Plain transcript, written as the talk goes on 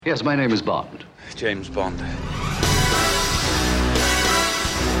Yes, my name is Bond. James Bond.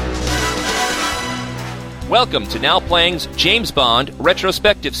 Welcome to Now Playing's James Bond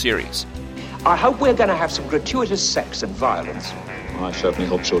retrospective series. I hope we're going to have some gratuitous sex and violence. I certainly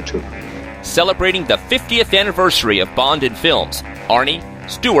hope so, too. Celebrating the 50th anniversary of Bond in films, Arnie,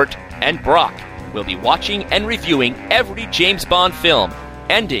 Stewart, and Brock will be watching and reviewing every James Bond film,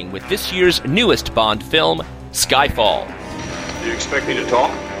 ending with this year's newest Bond film, Skyfall. Do you expect me to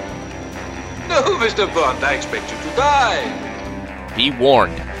talk? No, Mr. Bond, I expect you to die. Be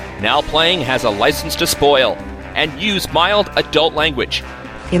warned, Now Playing has a license to spoil and use mild adult language.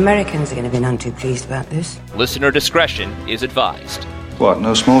 The Americans are going to be none too pleased about this. Listener discretion is advised. What,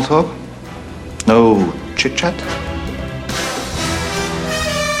 no small talk? No chit-chat?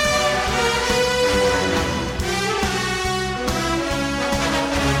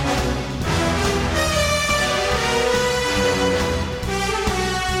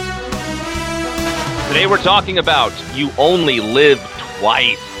 Today we're talking about You Only Live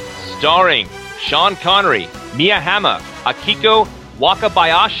Twice, starring Sean Connery, Mia Hama, Akiko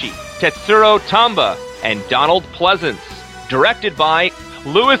Wakabayashi, Tetsuro Tamba, and Donald Pleasance. Directed by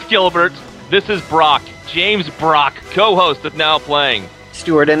Lewis Gilbert. This is Brock, James Brock, co-host of Now Playing.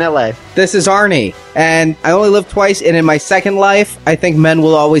 Stewart in LA. This is Arnie, and I only live twice, and in my second life, I think men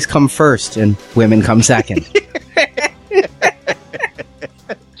will always come first, and women come second.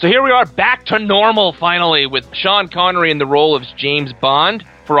 So here we are, back to normal, finally, with Sean Connery in the role of James Bond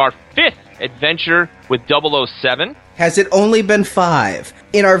for our fifth adventure with 007. Has it only been 5?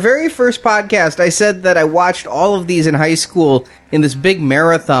 In our very first podcast, I said that I watched all of these in high school in this big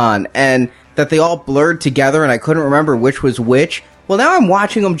marathon, and that they all blurred together, and I couldn't remember which was which. Well, now I'm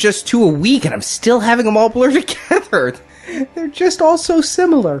watching them just 2 a week, and I'm still having them all blur together. They're just all so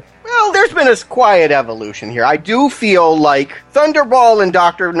similar. Well, there's been a quiet evolution here. I do feel like Thunderball and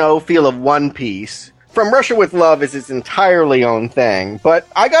Dr. No feel of one piece. From Russia with Love is its entirely own thing. But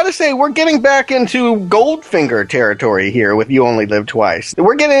I gotta say, we're getting back into Goldfinger territory here with You Only Live Twice.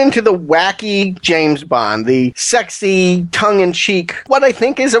 We're getting into the wacky James Bond, the sexy, tongue-in-cheek, what I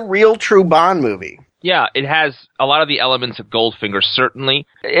think is a real true Bond movie. Yeah, it has a lot of the elements of Goldfinger, certainly.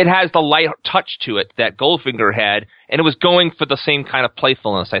 It has the light touch to it that Goldfinger had, and it was going for the same kind of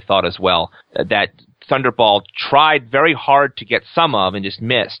playfulness, I thought, as well, that Thunderball tried very hard to get some of and just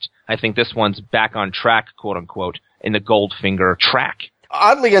missed. I think this one's back on track, quote-unquote, in the Goldfinger track.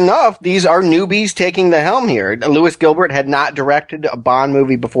 Oddly enough, these are newbies taking the helm here. Lewis Gilbert had not directed a Bond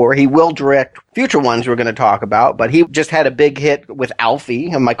movie before. He will direct future ones we're going to talk about, but he just had a big hit with Alfie,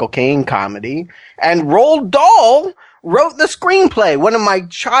 a Michael Caine comedy. And Roald Dahl wrote the screenplay, one of my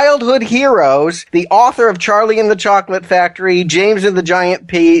childhood heroes, the author of Charlie and the Chocolate Factory, James and the Giant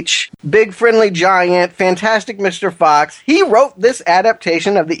Peach, Big Friendly Giant, Fantastic Mr. Fox. He wrote this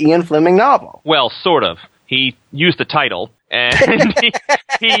adaptation of the Ian Fleming novel. Well, sort of. He used the title, and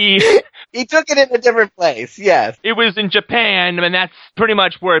he took it in a different place, yes. It was in Japan, and that's pretty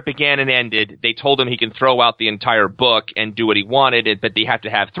much where it began and ended. They told him he can throw out the entire book and do what he wanted, but they have to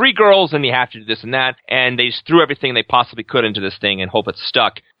have 3 girls, and they have to do this and that, and they just threw everything they possibly could into this thing and hope it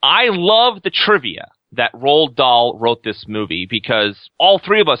stuck. I love the trivia that Roald Dahl wrote this movie, because all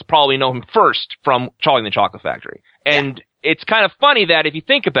 3 of us probably know him first from Charlie and the Chocolate Factory. And it's kind of funny that if you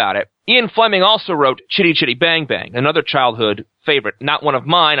think about it, Ian Fleming also wrote Chitty Chitty Bang Bang, another childhood favorite. Not one of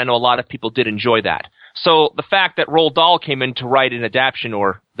mine. I know a lot of people did enjoy that. So the fact that Roald Dahl came in to write an adaptation,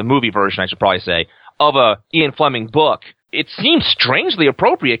 or the movie version, I should probably say, of a Ian Fleming book, it seems strangely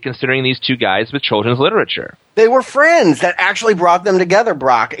appropriate considering these 2 guys with children's literature. They were friends. That actually brought them together,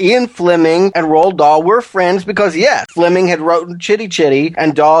 Brock. Ian Fleming and Roald Dahl were friends because, yes, Fleming had written Chitty Chitty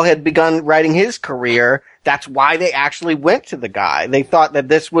and Dahl had begun writing his career. That's why they actually went to the guy. They thought that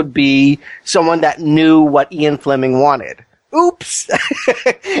this would be someone that knew what Ian Fleming wanted. Oops.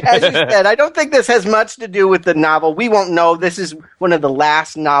 As you said, I don't think this has much to do with the novel. We won't know. This is one of the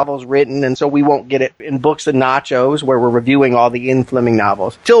last novels written, and so we won't get it in Books and Nachos, where we're reviewing all the Ian Fleming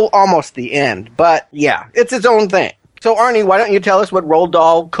novels, till almost the end. But, yeah, it's its own thing. So, Arnie, why don't you tell us what Roald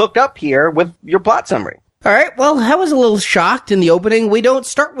Dahl cooked up here with your plot summary? All right, well, I was a little shocked in the opening. We don't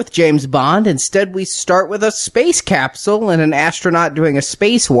start with James Bond. Instead, we start with a space capsule and an astronaut doing a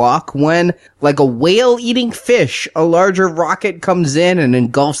spacewalk when, like a whale eating fish, a larger rocket comes in and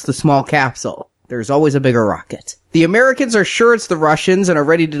engulfs the small capsule. There's always a bigger rocket. The Americans are sure it's the Russians and are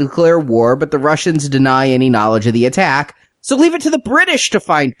ready to declare war, but the Russians deny any knowledge of the attack, so leave it to the British to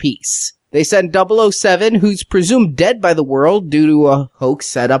find peace. They send 007, who's presumed dead by the world due to a hoax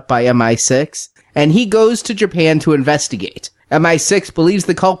set up by MI6, and he goes to Japan to investigate. MI6 believes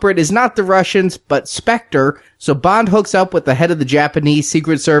the culprit is not the Russians, but Spectre, so Bond hooks up with the head of the Japanese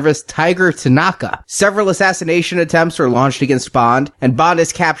Secret Service, Tiger Tanaka. Several assassination attempts are launched against Bond, and Bond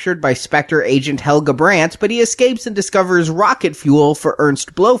is captured by Spectre agent Helga Brandt, but he escapes and discovers rocket fuel for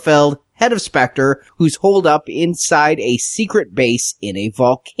Ernst Blofeld, head of Spectre, who's holed up inside a secret base in a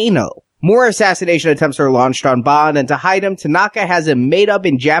volcano. More assassination attempts are launched on Bond, and to hide him, Tanaka has him made up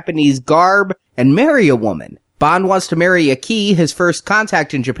in Japanese garb and marry a woman. Bond wants to marry Aki, his first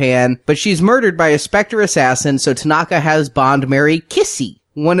contact in Japan, but she's murdered by a Spectre assassin, so Tanaka has Bond marry Kissy,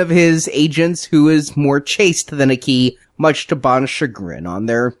 one of his agents who is more chaste than Aki, much to Bond's chagrin on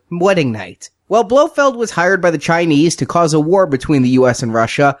their wedding night. Well, Blofeld was hired by the Chinese to cause a war between the US and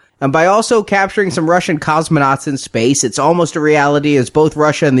Russia, and by also capturing some Russian cosmonauts in space, it's almost a reality as both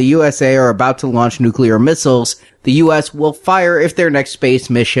Russia and the USA are about to launch nuclear missiles. The US will fire if their next space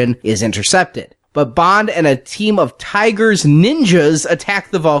mission is intercepted. But Bond and a team of Tiger's ninjas attack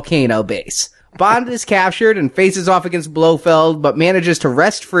the volcano base. Bond is captured and faces off against Blofeld, but manages to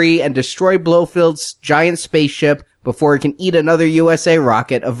wrest free and destroy Blofeld's giant spaceship before it can eat another USA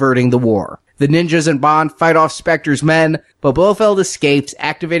rocket, averting the war. The ninjas and Bond fight off Spectre's men, but Blofeld escapes,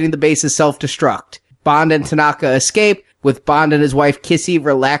 activating the base's self-destruct. Bond and Tanaka escape, with Bond and his wife Kissy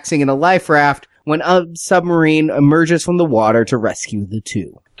relaxing in a life raft when a submarine emerges from the water to rescue the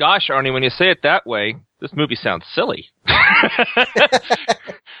two. Gosh, Arnie, when you say it that way, this movie sounds silly.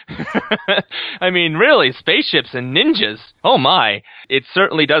 I mean, really, spaceships and ninjas. Oh my. It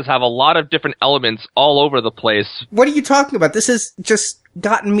certainly does have a lot of different elements all over the place. What are you talking about? This has just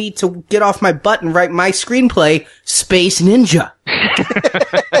gotten me to get off my butt and write my screenplay, Space Ninja.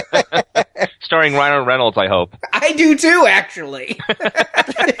 Starring Ryan Reynolds, I hope. I do too, actually.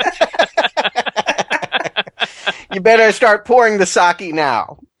 You better start pouring the sake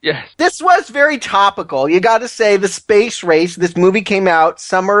now. Yes. This was very topical. You gotta say, the space race, this movie came out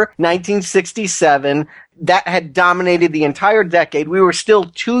summer 1967. That had dominated the entire decade. We were still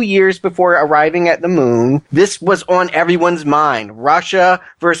 2 years before arriving at the moon. This was on everyone's mind. Russia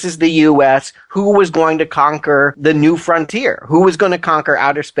versus the US. Who was going to conquer the new frontier? Who was going to conquer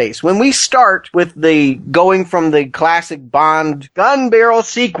outer space? When we start with the going from the classic Bond gun barrel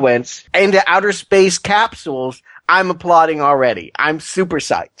sequence into outer space capsules, I'm applauding already. I'm super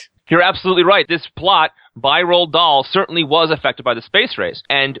psyched. You're absolutely right. This plot by Roald Dahl certainly was affected by the space race.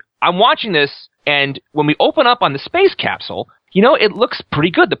 And I'm watching this, and when we open up on the space capsule, you know, it looks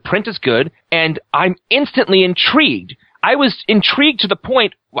pretty good. The print is good, and I'm instantly intrigued. I was intrigued to the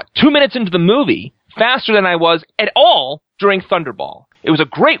point, 2 minutes into the movie, faster than I was at all during Thunderball. It was a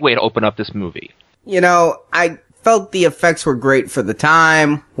great way to open up this movie. You know, I felt the effects were great for the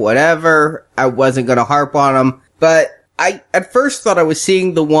time, whatever. I wasn't going to harp on them. But I at first thought I was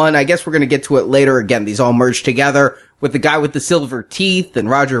seeing the one, I guess we're going to get to it later again, these all merged together, with the guy with the silver teeth and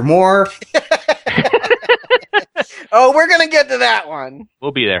Roger Moore. Oh, we're going to get to that one.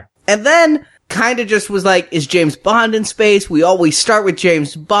 We'll be there. And then kind of just was like, is James Bond in space? We always start with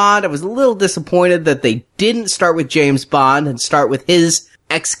James Bond. I was a little disappointed that they didn't start with James Bond and start with his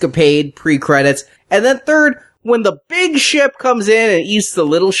escapade pre-credits. And then third, when the big ship comes in and eats the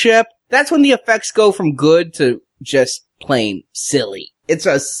little ship, that's when the effects go from good to just plain silly. It's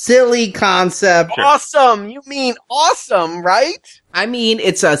a silly concept. Awesome! You mean awesome, right? I mean,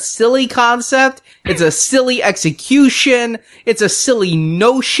 it's a silly concept. It's a silly execution. It's a silly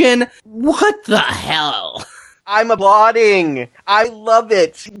notion. What the hell? I'm applauding. I love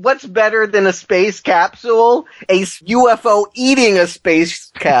it. What's better than a space capsule? A UFO eating a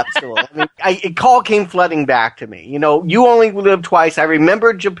space capsule. I mean, a call came flooding back to me. You know, You Only Live Twice. I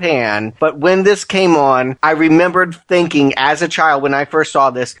remembered Japan, but when this came on, I remembered thinking as a child when I first saw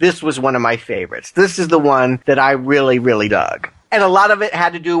this was one of my favorites. This is the one that I really, really dug. And a lot of it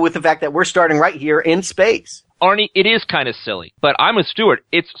had to do with the fact that we're starting right here in space. Arnie, it is kind of silly, but I'm with Stuart.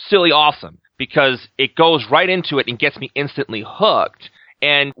 It's silly awesome, because it goes right into it and gets me instantly hooked.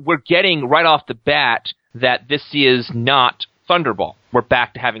 And we're getting right off the bat that this is not Thunderball. We're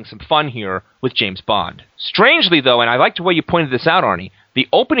back to having some fun here with James Bond. Strangely, though, and I like the way you pointed this out, Arnie, the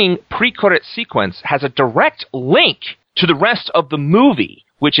opening pre-credit sequence has a direct link to the rest of the movie,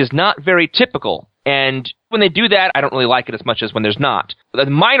 which is not very typical. And when they do that, I don't really like it as much as when there's not. The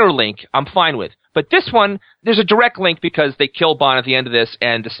minor link, I'm fine with. But this one, there's a direct link because they kill Bond at the end of this,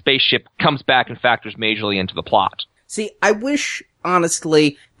 and the spaceship comes back and factors majorly into the plot. See, I wish,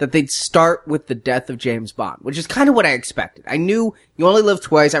 honestly, that they'd start with the death of James Bond, which is kind of what I expected. I knew You Only Live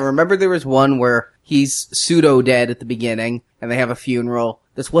Twice. I remember there was one where he's pseudo-dead at the beginning, and they have a funeral.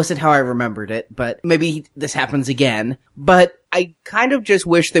 This wasn't how I remembered it, but maybe this happens again. But I kind of just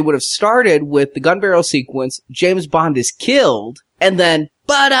wish they would have started with the gun barrel sequence, James Bond is killed, and then,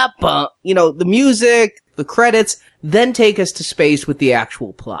 the music, the credits, then take us to space with the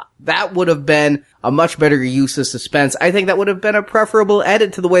actual plot. That would have been a much better use of suspense. I think that would have been a preferable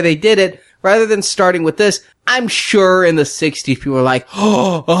edit to the way they did it, rather than starting with this. I'm sure in the 60s people were like,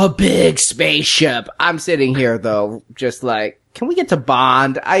 oh, a big spaceship. I'm sitting here, though, just like, can we get to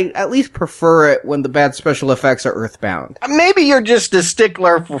Bond? I at least prefer it when the bad special effects are earthbound. Maybe you're just a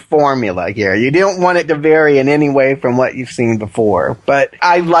stickler for formula here. You don't want it to vary in any way from what you've seen before. But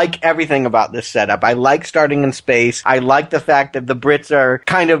I like everything about this setup. I like starting in space. I like the fact that the Brits are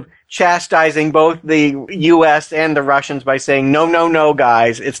kind of chastising both the U.S. and the Russians by saying, no,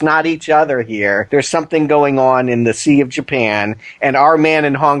 guys, it's not each other here. There's something going on in the Sea of Japan, and our man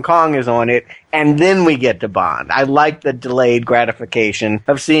in Hong Kong is on it, and then we get to Bond. I like the delayed gratification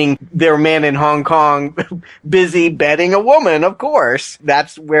of seeing their man in Hong Kong busy bedding a woman, of course.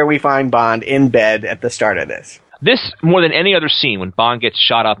 That's where we find Bond, in bed at the start of this. This, more than any other scene, when Bond gets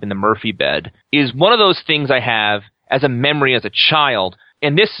shot up in the Murphy bed, is one of those things I have as a memory as a child.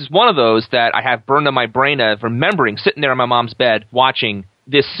 And this is one of those that I have burned on my brain of remembering sitting there in my mom's bed watching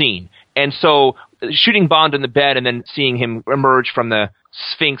this scene. And so shooting Bond in the bed and then seeing him emerge from the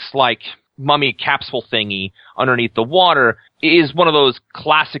Sphinx-like mummy capsule thingy underneath the water is one of those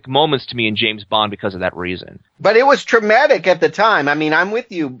classic moments to me in James Bond because of that reason. But it was traumatic at the time. I mean, I'm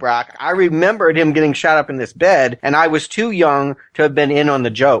with you, Brock. I remembered him getting shot up in this bed, and I was too young to have been in on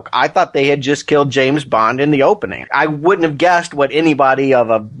the joke. I thought they had just killed James Bond in the opening. I wouldn't have guessed what anybody of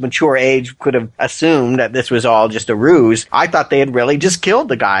a mature age could have assumed, that this was all just a ruse. I thought they had really just killed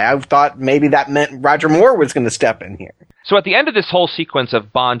the guy. I thought maybe that meant Roger Moore was going to step in here. So at the end of this whole sequence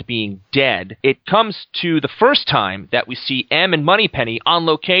of Bond being dead, it comes to the first time that we see M and Moneypenny on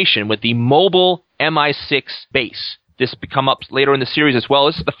location with the mobile MI6 base. This will come up later in the series as well.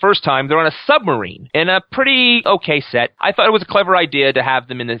 This is the first time they're on a submarine in a pretty okay set. I thought it was a clever idea to have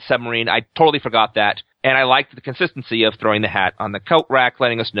them in the submarine. I totally forgot that. And I liked the consistency of throwing the hat on the coat rack,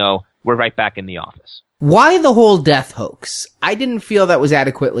 letting us know we're right back in the office. Why the whole death hoax? I didn't feel that was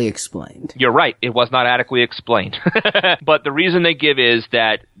adequately explained. You're right. It was not adequately explained. But the reason they give is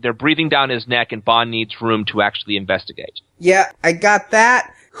that they're breathing down his neck and Bond needs room to actually investigate. Yeah, I got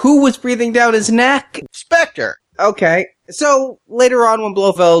that. Who was breathing down his neck? Spectre. Okay. So, later on when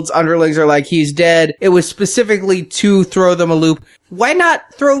Blofeld's underlings are like, he's dead, it was specifically to throw them a loop. Why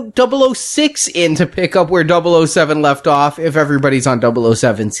not throw 006 in to pick up where 007 left off if everybody's on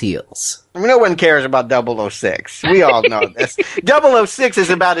 007's heels? No one cares about 006. We all know this. 006 is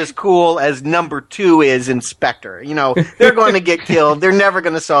about as cool as number 2 is in Spectre. You know, they're going to get killed. They're never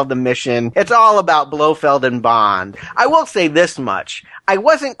going to solve the mission. It's all about Blofeld and Bond. I will say this much. I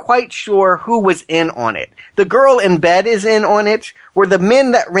wasn't quite sure who was in on it. The girl in bed is in on it. Were the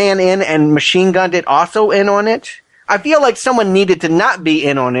men that ran in and machine gunned it also in on it? I feel like someone needed to not be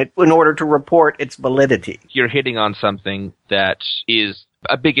in on it in order to report its validity. You're hitting on something that is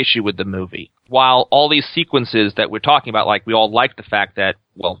a big issue with the movie. While all these sequences that we're talking about, like, we all liked the fact that,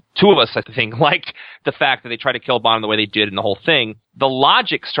 well, 2 of us, I think, liked the fact that they tried to kill Bond the way they did in the whole thing, the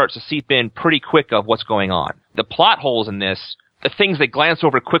logic starts to seep in pretty quick of what's going on. The plot holes in this, the things they glance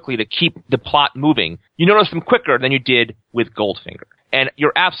over quickly to keep the plot moving, you notice them quicker than you did with Goldfinger. And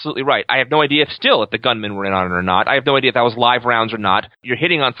you're absolutely right. I have no idea if the gunmen were in on it or not. I have no idea if that was live rounds or not. You're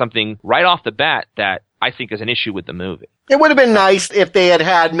hitting on something right off the bat that I think is an issue with the movie. It would have been nice if they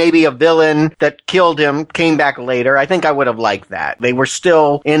had maybe a villain that killed him, came back later. I think I would have liked that. They were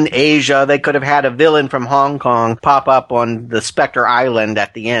still in Asia. They could have had a villain from Hong Kong pop up on the Spectre Island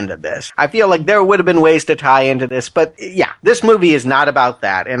at the end of this. I feel like there would have been ways to tie into this, but yeah, this movie is not about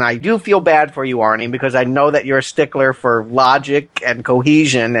that. And I do feel bad for you, Arnie, because I know that you're a stickler for logic and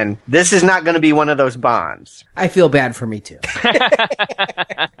cohesion, and this is not going to be one of those Bonds. I feel bad for me too.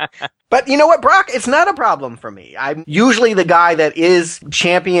 But you know what, Brock? It's not a problem for me. I'm usually the guy that is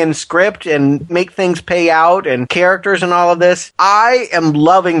champion script and make things pay out and characters and all of this. I am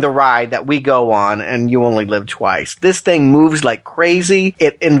loving the ride that we go on and You Only Live Twice. This thing moves like crazy.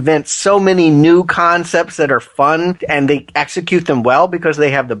 It invents so many new concepts that are fun, and they execute them well because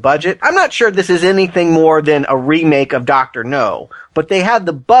they have the budget. I'm not sure this is anything more than a remake of Dr. No, but they have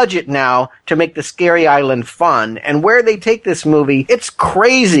the budget now to make the Scary Island fun. And where they take this movie, it's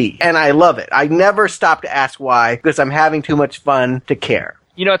crazy. And I love it. I never stop to ask why, because I'm having too much fun to care.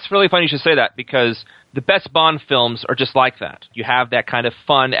 You know, it's really funny you should say that, because the best Bond films are just like that. You have that kind of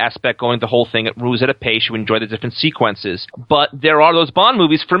fun aspect going the whole thing. It moves at a pace. You enjoy the different sequences. But there are those Bond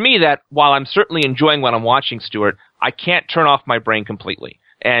movies, for me, that while I'm certainly enjoying what I'm watching, Stuart, I can't turn off my brain completely.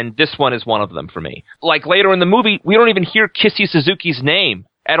 And this one is one of them for me. Like later in the movie, we don't even hear Kissy Suzuki's name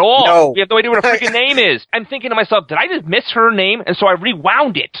at all. No. We have no idea what her freaking name is. I'm thinking to myself, did I just miss her name? And so I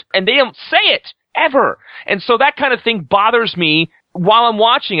rewound it. And they don't say it, ever. And so that kind of thing bothers me while I'm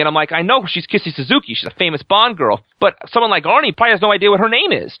watching it. I'm like, I know she's Kissy Suzuki. She's a famous Bond girl. But someone like Arnie probably has no idea what her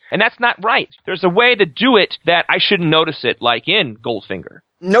name is. And that's not right. There's a way to do it that I shouldn't notice it, like in Goldfinger.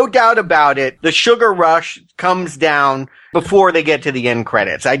 No doubt about it. The sugar rush comes down before they get to the end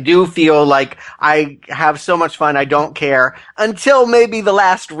credits. I do feel like I have so much fun, I don't care until maybe the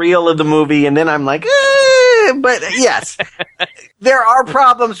last reel of the movie, and then I'm like, but yes, there are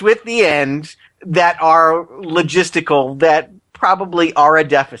problems with the end that are logistical that probably are a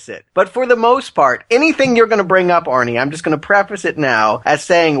deficit. But for the most part, anything you're going to bring up, Arnie, I'm just going to preface it now as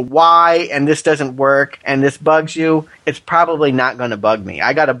saying why and this doesn't work and this bugs you. It's probably not going to bug me.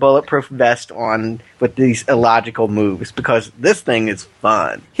 I got a bulletproof vest on with these illogical moves because this thing is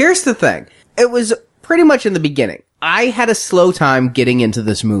fun. Here's the thing. It was pretty much in the beginning. I had a slow time getting into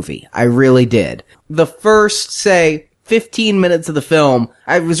this movie. I really did. The first, say, 15 minutes of the film,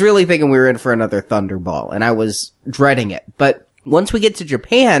 I was really thinking we were in for another Thunderball, and I was dreading it. But once we get to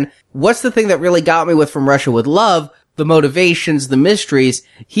Japan, what's the thing that really got me with From Russia with Love? The motivations, the mysteries.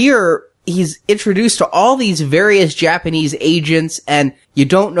 Here, he's introduced to all these various Japanese agents, and you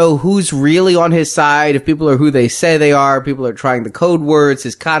don't know who's really on his side, if people are who they say they are, people are trying the code words,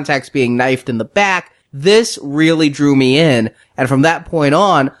 his contacts being knifed in the back. This really drew me in, and from that point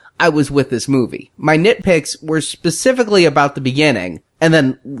on, I was with this movie. My nitpicks were specifically about the beginning, and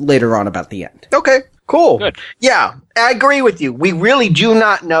then later on about the end. Okay. Cool. Good. Yeah, I agree with you. We really do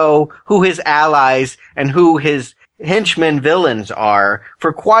not know who his allies and who his henchmen villains are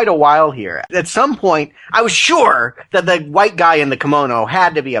for quite a while here. At some point, I was sure that the white guy in the kimono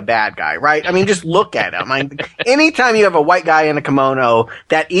had to be a bad guy, right? I mean, just look at him. Anytime you have a white guy in a kimono,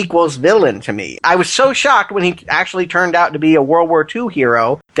 that equals villain to me. I was so shocked when he actually turned out to be a World War II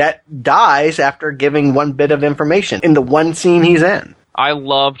hero that dies after giving one bit of information in the one scene he's in. I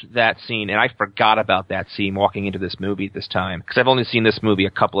loved that scene, and I forgot about that scene walking into this movie this time, because I've only seen this movie a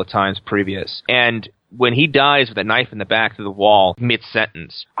couple of times previous. And when he dies with a knife in the back through the wall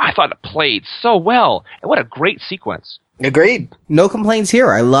mid-sentence, I thought it played so well, and what a great sequence. Agreed. No complaints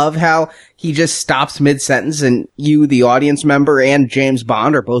here. I love how he just stops mid-sentence, and you, the audience member, and James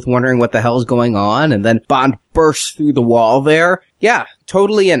Bond are both wondering what the hell's going on, and then Bond bursts through the wall there. Yeah,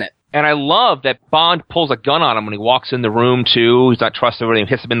 totally in it. And I love that Bond pulls a gun on him when he walks in the room, too. He's not trustworthy. He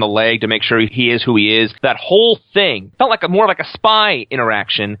hits him in the leg to make sure he is who he is. That whole thing felt like more like a spy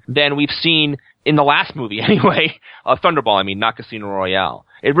interaction than we've seen in the last movie, anyway. Thunderball, not Casino Royale.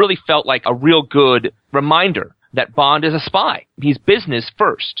 It really felt like a real good reminder that Bond is a spy. He's business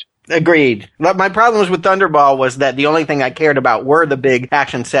first. Agreed. My problems with Thunderball was that the only thing I cared about were the big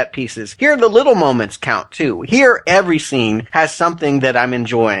action set pieces. Here, the little moments count, too. Here, every scene has something that I'm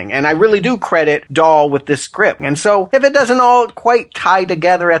enjoying. And I really do credit Dahl with this script. And so, if it doesn't all quite tie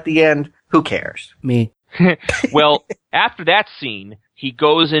together at the end, who cares? Me. Well, after that scene, he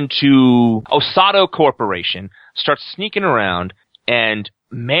goes into Osato Corporation, starts sneaking around, and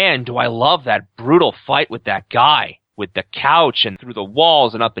man, do I love that brutal fight with that guy. With the couch and through the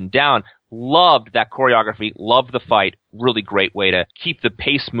walls and up and down. Loved that choreography, loved the fight. Really great way to keep the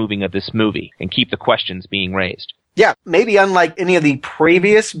pace moving of this movie and keep the questions being raised. Yeah, maybe unlike any of the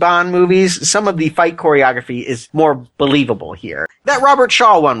previous Bond movies, some of the fight choreography is more believable here. That Robert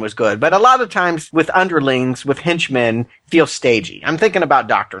Shaw one was good, but a lot of times with underlings, with henchmen, feels stagey. I'm thinking about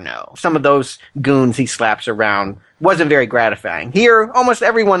Dr. No. Some of those goons he slaps around wasn't very gratifying. Here, almost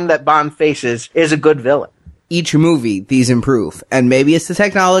everyone that Bond faces is a good villain. Each movie, these improve. And maybe it's the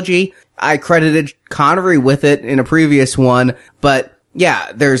technology. I credited Connery with it in a previous one, but yeah,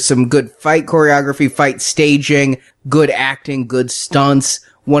 there's some good fight choreography, fight staging, good acting, good stunts.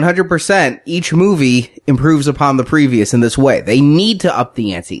 100%, each movie improves upon the previous in this way. They need to up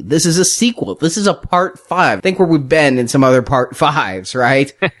the ante. This is a sequel. This is a part 5. Think where we've been in some other part 5s,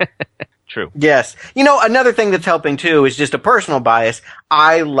 right? True. Yes. Another thing that's helping too is just a personal bias.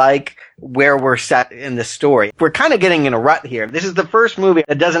 I like where we're set in the story. We're kind of getting in a rut here. This is the first movie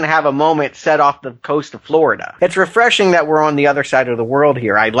that doesn't have a moment set off the coast of Florida. It's refreshing that we're on the other side of the world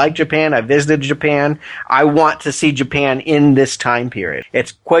here. I like Japan. I visited Japan. I want to see Japan in this time period.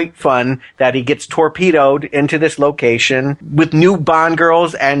 It's quite fun that he gets torpedoed into this location with new Bond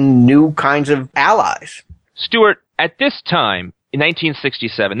girls and new kinds of allies. Stuart, at this time, in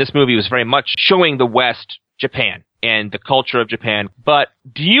 1967, this movie was very much showing the West Japan and the culture of Japan. But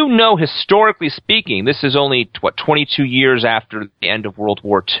do you know, historically speaking, this is only, 22 years after the end of World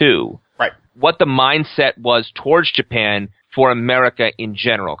War II, right? What the mindset was towards Japan for America in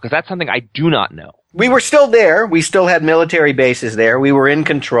general? Because that's something I do not know. We were still there. We still had military bases there. We were in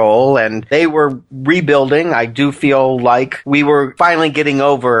control, and they were rebuilding. I do feel like we were finally getting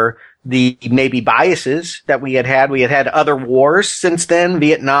over the maybe biases that we had had. We had had other wars since then,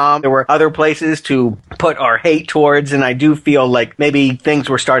 Vietnam. There were other places to put our hate towards, and I do feel like maybe things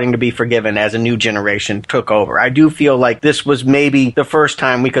were starting to be forgiven as a new generation took over. I do feel like this was maybe the first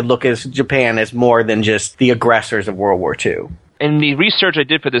time we could look at Japan as more than just the aggressors of World War II. In the research I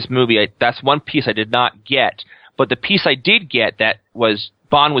did for this movie, that's one piece I did not get. But the piece I did get that was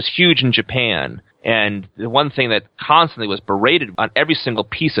Bond was huge in Japan. And the one thing that constantly was berated on every single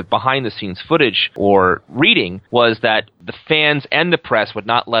piece of behind-the-scenes footage or reading was that the fans and the press would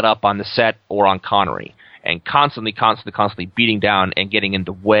not let up on the set or on Connery. And constantly beating down and getting in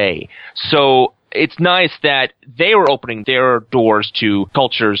the way. So it's nice that they were opening their doors to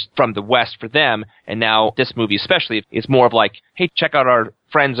cultures from the West for them, and now this movie especially is more of like, hey, check out our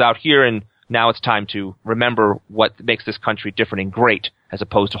friends out here, and now it's time to remember what makes this country different and great, as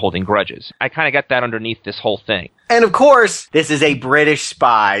opposed to holding grudges. I kind of got that underneath this whole thing. And of course, this is a British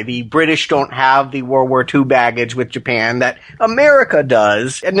spy. The British don't have the World War II baggage with Japan that America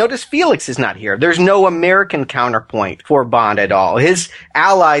does. And notice Felix is not here. There's no American counterpoint for Bond at all. His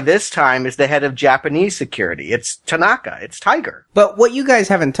ally this time is the head of Japanese security. It's Tanaka. It's Tiger. But what you guys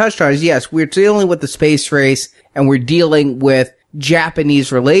haven't touched on is, yes, we're dealing with the space race and we're dealing with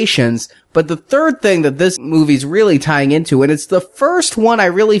Japanese relations. But the third thing that this movie's really tying into, and it's the first one I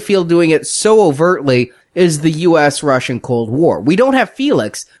really feel doing it so overtly, is the U.S.-Russian Cold War. We don't have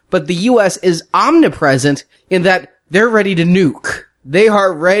Felix, but the U.S. is omnipresent in that they're ready to nuke. They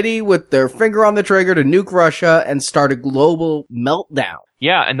are ready with their finger on the trigger to nuke Russia and start a global meltdown.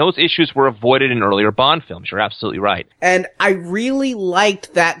 Yeah, and those issues were avoided in earlier Bond films. You're absolutely right. And I really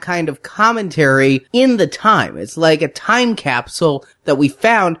liked that kind of commentary in the time. It's like a time capsule that we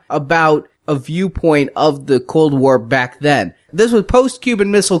found about a viewpoint of the Cold War back then. This was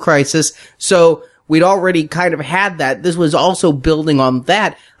post-Cuban Missile Crisis, so we'd already kind of had that. This was also building on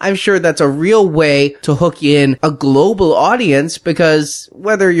that. I'm sure that's a real way to hook in a global audience, because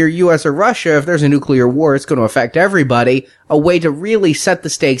whether you're US or Russia, if there's a nuclear war, it's going to affect everybody. A way to really set the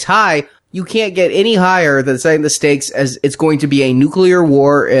stakes high. You can't get any higher than setting the stakes as it's going to be a nuclear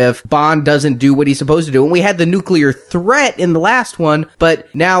war if Bond doesn't do what he's supposed to do. And we had the nuclear threat in the last one,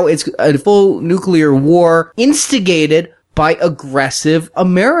 but now it's a full nuclear war instigated by aggressive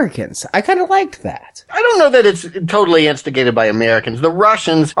Americans. I kind of liked that. I don't know that it's totally instigated by Americans. The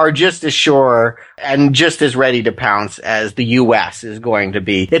Russians are just as sure and just as ready to pounce as the U.S. is going to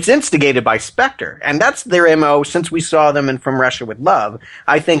be. It's instigated by Spectre, and that's their MO since we saw them in From Russia with Love.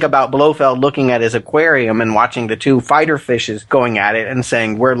 I think about Blofeld looking at his aquarium and watching the two fighter fishes going at it and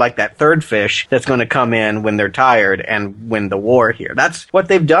saying, we're like that third fish that's going to come in when they're tired and win the war here. That's what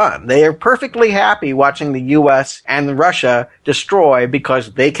they've done. They are perfectly happy watching the U.S. and Russia destroy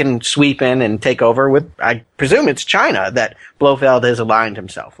because they can sweep in and take over with, I presume it's China that Blofeld has aligned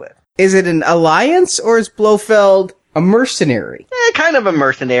himself with. Is it an alliance, or is Blofeld a mercenary? Kind of a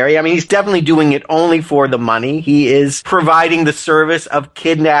mercenary. I mean, he's definitely doing it only for the money. He is providing the service of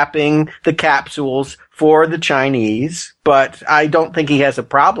kidnapping the capsules for the Chinese, but I don't think he has a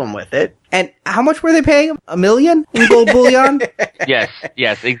problem with it. And how much were they paying him? $1 million in gold bullion?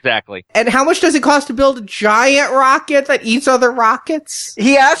 Yes, exactly. And how much does it cost to build a giant rocket that eats other rockets?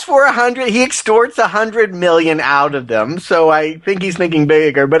 He asked for 100. He extorts 100 million out of them. So I think he's thinking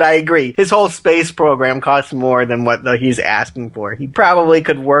bigger, but I agree. His whole space program costs more than what he's asking for. He probably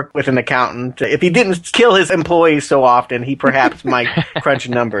could work with an accountant. If he didn't kill his employees so often, he perhaps might crunch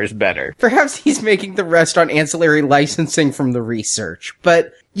numbers better. Perhaps he's making the rest on ancillary licensing from the research.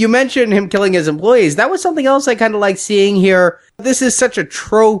 But you mentioned him killing his employees. That was something else I kind of like seeing here. This is such a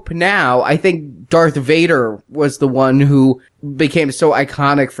trope now. I think Darth Vader was the one who became so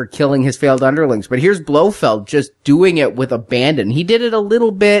iconic for killing his failed underlings. But here's Blofeld just doing it with abandon. He did it a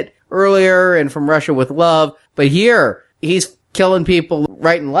little bit earlier and From Russia with Love. But here, he's killing people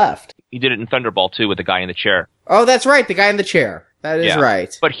right and left. He did it in Thunderball, too, with the guy in the chair. Oh, that's right. The guy in the chair. That is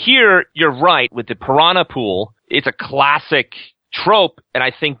right. But here, you're right. With the Piranha Pool, it's a classic trope, and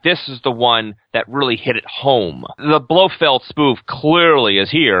I think this is the one that really hit it home. The Blofeld spoof clearly is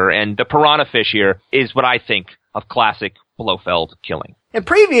here, and the piranha fish here is what I think of classic Blofeld killing. In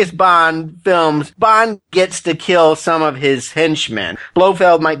previous Bond films, Bond gets to kill some of his henchmen.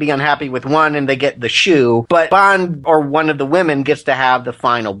 Blofeld might be unhappy with one and they get the shoe, but Bond or one of the women gets to have the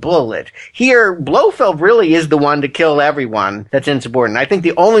final bullet. Here, Blofeld really is the one to kill everyone that's insubordinate. I think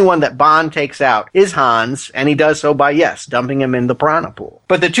the only one that Bond takes out is Hans, and he does so by, yes, dumping him in the piranha pool.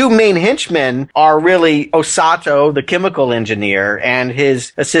 But the two main henchmen are really Osato, the chemical engineer, and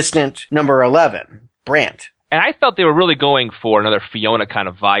his assistant number 11, Brandt. And I felt they were really going for another Fiona kind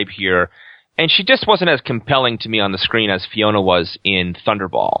of vibe here. And she just wasn't as compelling to me on the screen as Fiona was in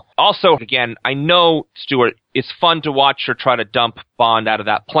Thunderball. Also, again, I know, Stuart, it's fun to watch her try to dump Bond out of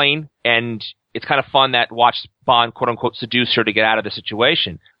that plane. And it's kind of fun that watch Bond, quote unquote, seduce her to get out of the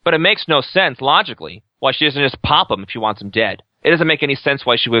situation. But it makes no sense, logically, why she doesn't just pop him if she wants him dead. It doesn't make any sense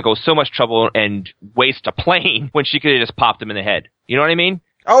why she would go so much trouble and waste a plane when she could have just popped him in the head. You know what I mean?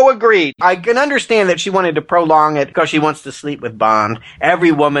 Oh, agreed. I can understand that she wanted to prolong it because she wants to sleep with Bond.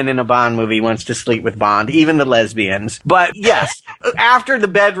 Every woman in a Bond movie wants to sleep with Bond, even the lesbians. But yes, after the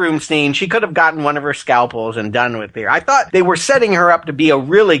bedroom scene, she could have gotten one of her scalpels and done with her. I thought they were setting her up to be a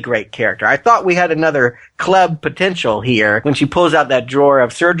really great character. I thought we had another club potential here when she pulls out that drawer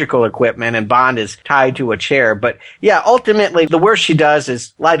of surgical equipment and Bond is tied to a chair. But yeah, ultimately, the worst she does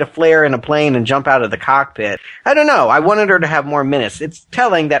is light a flare in a plane and jump out of the cockpit. I don't know. I wanted her to have more minutes. It's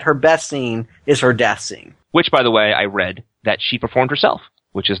telling that her best scene is her death scene. Which, by the way, I read that she performed herself,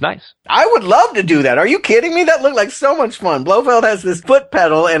 which is nice. I would love to do that. Are you kidding me? That looked like so much fun. Blofeld has this foot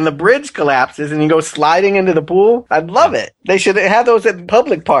pedal and the bridge collapses and you go sliding into the pool. I'd love it. They should have those at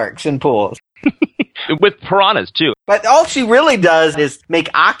public parks and pools. With piranhas, too. But all she really does is make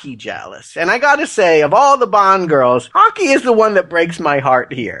Aki jealous. And I gotta say, of all the Bond girls, Aki is the one that breaks my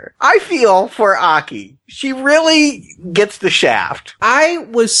heart here. I feel for Aki. She really gets the shaft. I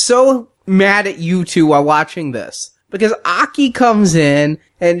was so mad at you two while watching this. Because Aki comes in,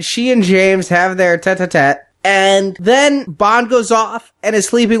 and she and James have their tete-a-tete, and then Bond goes off and is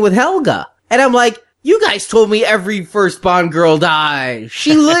sleeping with Helga. And I'm like, you guys told me every first Bond girl dies.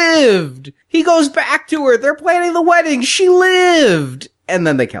 She lived. He goes back to her. They're planning the wedding. She lived. And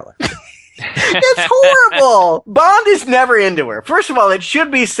then they kill her. It's horrible. Bond is never into her. First of all, it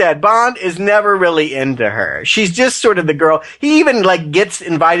should be said, Bond is never really into her. She's just sort of the girl. He even, gets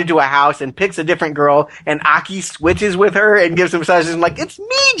invited to a house and picks a different girl, and Aki switches with her and gives him massages. I'm like, it's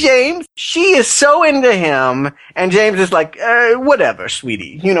me, James. She is so into him, and James is like, whatever,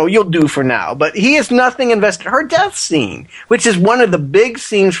 sweetie. You'll do for now. But he has nothing invested. Her death scene, which is one of the big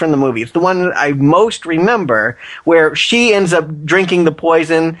scenes from the movie. It's the one that I most remember, where she ends up drinking the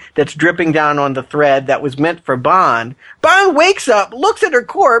poison that's dripping down on the thread that was meant for Bond. Bond wakes up, looks at her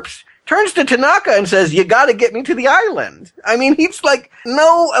corpse, turns to Tanaka and says, you gotta get me to the island. I mean, he's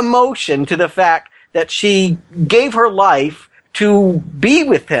no emotion to the fact that she gave her life to be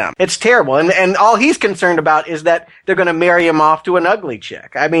with him. It's terrible. And all he's concerned about is that they're gonna marry him off to an ugly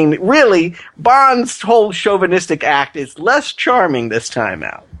chick. I mean, really, Bond's whole chauvinistic act is less charming this time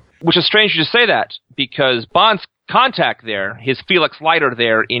out. Which is strange to say that, because Bond's contact there, his Felix Leiter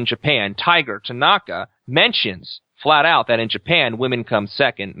there in Japan, Tiger Tanaka, mentions flat out that in Japan, women come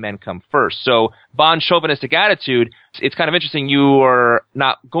second, men come first. So Bond's chauvinistic attitude, it's kind of interesting you are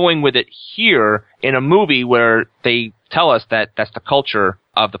not going with it here in a movie where they tell us that that's the culture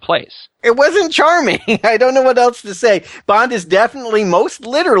of the place. It wasn't charming. I don't know what else to say. Bond is definitely, most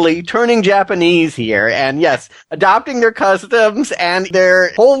literally, turning Japanese here. And yes, adopting their customs and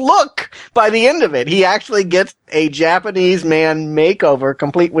their whole look by the end of it. He actually gets a Japanese man makeover,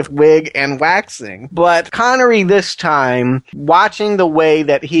 complete with wig and waxing. But Connery this time, watching the way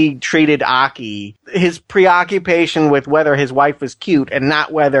that he treated Aki, his preoccupation with whether his wife was cute and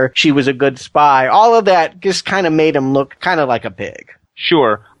not whether she was a good spy, all of that just kind of made him look kind of like a pig.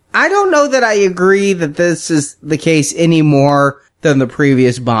 Sure. I don't know that I agree that this is the case any more than the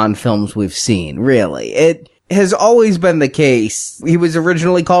previous Bond films we've seen, really. It has always been the case. He was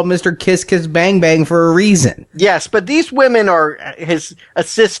originally called Mr. Kiss Kiss Bang Bang for a reason. Yes, but these women are his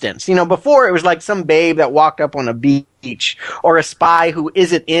assistants. Before it was like some babe that walked up on a beach or a spy who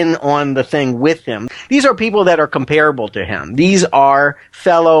isn't in on the thing with him. These are people that are comparable to him. These are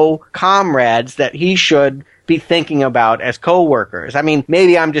fellow comrades that he should be thinking about as co-workers. I mean,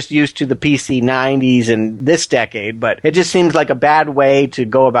 maybe I'm just used to the PC 90s and this decade, but it just seems like a bad way to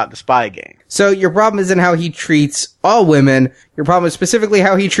go about the spy game. So your problem isn't how he treats all women. Your problem is specifically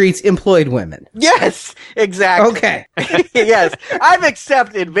how he treats employed women. Yes, exactly. Okay. Yes. I've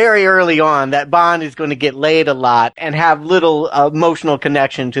accepted very early on that Bond is going to get laid a lot and have little emotional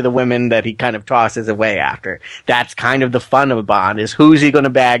connection to the women that he kind of tosses away after. That's kind of the fun of Bond, is who's he going to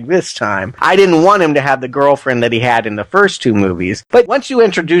bag this time? I didn't want him to have the girlfriend that he had in the first two movies. But once you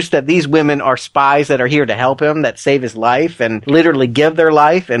introduce that these women are spies that are here to help him, that save his life and literally give their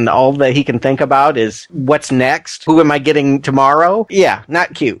life, and all that he can think about is what's next? Who am I getting tomorrow? Yeah,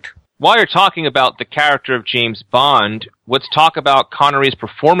 not cute. While you're talking about the character of James Bond, let's talk about Connery's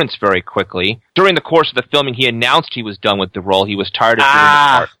performance very quickly. During the course of the filming, he announced he was done with the role. He was tired of doing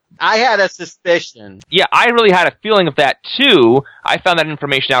the part. I had a suspicion. Yeah, I really had a feeling of that too. I found that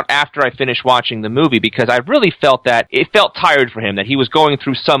information out after I finished watching the movie because I really felt that it felt tired for him, that he was going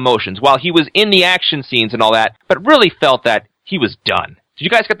through some motions while he was in the action scenes and all that, but really felt that he was done. Did you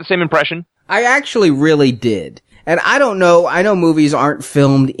guys get the same impression? I actually really did. And I don't know, I know movies aren't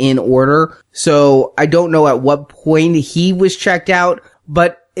filmed in order, so I don't know at what point he was checked out,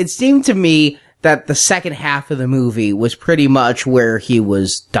 but it seemed to me that the second half of the movie was pretty much where he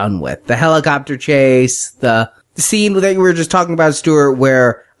was done with. The helicopter chase, the scene that you were just talking about, Stuart,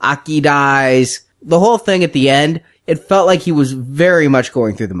 where Aki dies, the whole thing at the end, it felt like he was very much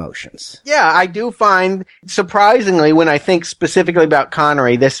going through the motions. Yeah, I do find, surprisingly, when I think specifically about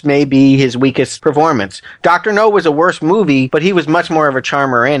Connery, this may be his weakest performance. Dr. No was a worse movie, but he was much more of a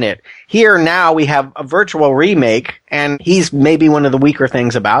charmer in it. Here now we have a virtual remake, and he's maybe one of the weaker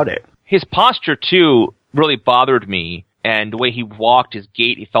things about it. His posture, too, really bothered me. And the way he walked, his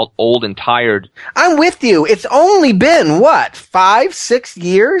gait, he felt old and tired. I'm with you. It's only been, 5-6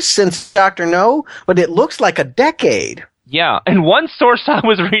 years since Dr. No? But it looks like a decade. Yeah, and one source I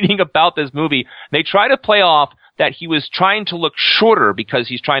was reading about this movie, they try to play off that he was trying to look shorter because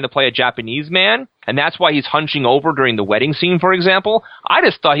he's trying to play a Japanese man, and that's why he's hunching over during the wedding scene, for example. I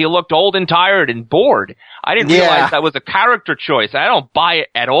just thought he looked old and tired and bored. I didn't realize that was a character choice. I don't buy it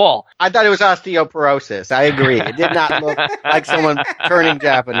at all. I thought it was osteoporosis. I agree. It did not look like someone turning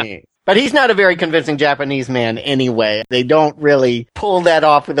Japanese. But he's not a very convincing Japanese man anyway. They don't really pull that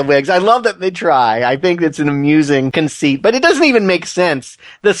off with the wigs. I love that they try. I think it's an amusing conceit, but it doesn't even make sense.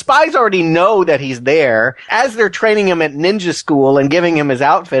 The spies already know that he's there. As they're training him at ninja school and giving him his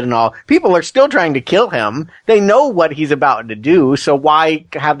outfit and all, people are still trying to kill him. They know what he's about to do, so why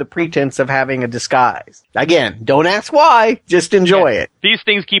have the pretense of having a disguise? Again, don't ask why. Just enjoy it. These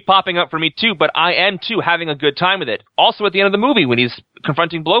things keep popping up for me too, but I am too having a good time with it. Also at the end of the movie when he's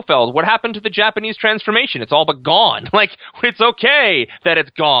confronting Blofeld, what happened to the Japanese transformation? It's all but gone. Like, it's okay that it's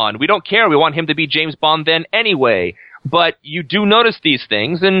gone. We don't care. We want him to be James Bond then anyway. But you do notice these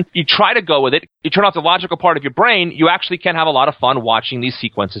things, and you try to go with it. You turn off the logical part of your brain, you actually can have a lot of fun watching these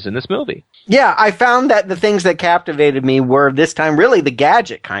sequences in this movie. Yeah, I found that the things that captivated me were this time really the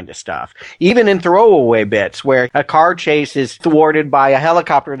gadget kind of stuff. Even in throwaway bits where a car chase is thwarted by a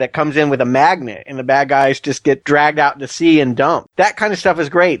helicopter that comes in with a magnet and the bad guys just get dragged out to sea and dumped. That kind of stuff is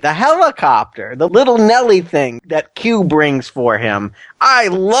great. The helicopter, the little Nelly thing that Q brings for him. I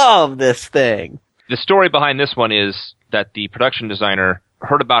love this thing. The story behind this one is that the production designer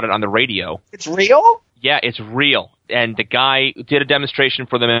heard about it on the radio. It's real? Yeah, it's real. And the guy did a demonstration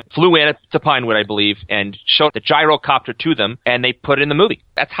for them, flew in to Pinewood, I believe, and showed the gyrocopter to them, and they put it in the movie.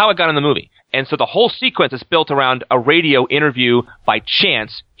 That's how it got in the movie. And so the whole sequence is built around a radio interview by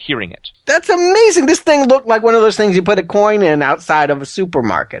chance hearing it. That's amazing. This thing looked like one of those things you put a coin in outside of a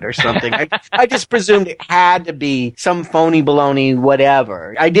supermarket or something. I just presumed it had to be some phony baloney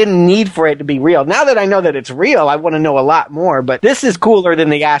whatever. I didn't need for it to be real. Now that I know that it's real, I want to know a lot more, but this is cooler than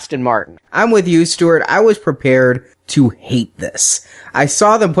the Aston Martin. I'm with you, Stuart. I was prepared to hate this. I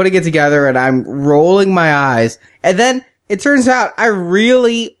saw them putting it together and I'm rolling my eyes. And then it turns out I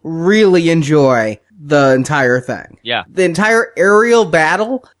really, really enjoy the entire thing. Yeah. The entire aerial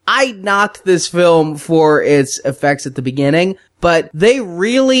battle. I knocked this film for its effects at the beginning, but they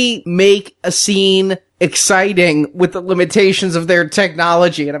really make a scene exciting with the limitations of their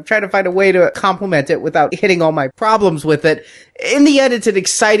technology, and I'm trying to find a way to complement it without hitting all my problems with it. In the end, it's an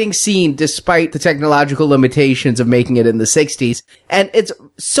exciting scene despite the technological limitations of making it in the 60s, and it's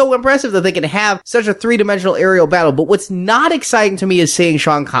so impressive that they can have such a three-dimensional aerial battle. But what's not exciting to me is seeing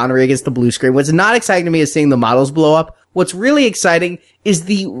Sean Connery against the blue screen. What's not exciting to me is seeing the models blow up. What's really exciting is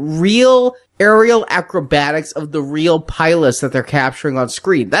the real aerial acrobatics of the real pilots that they're capturing on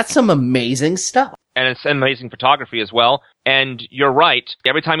screen. That's some amazing stuff. And it's amazing photography as well. And you're right.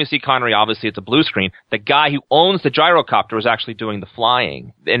 Every time you see Connery, obviously it's a blue screen. The guy who owns the gyrocopter was actually doing the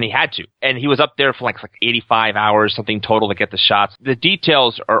flying, and he had to. And he was up there for like 85 hours, something total, to get the shots. The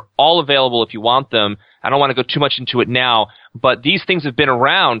details are all available if you want them. I don't want to go too much into it now, but these things have been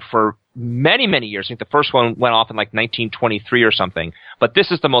around for many, many years. I think the first one went off in like 1923 or something, but this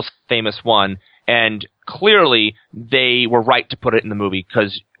is the most famous one. And clearly they were right to put it in the movie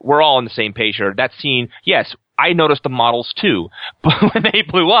because we're all on the same page here. That scene, yes, I noticed the models too, but when they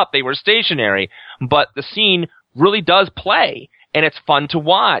blew up, they were stationary. But the scene really does play, and it's fun to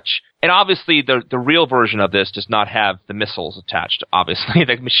watch. And obviously, the real version of this does not have the missiles attached, obviously,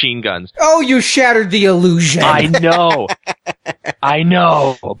 the machine guns. Oh, you shattered the illusion. I know. I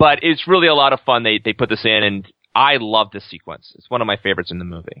know. But it's really a lot of fun. They put this in, and I love this sequence. It's one of my favorites in the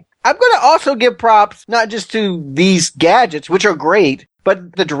movie. I'm going to also give props not just to these gadgets, which are great,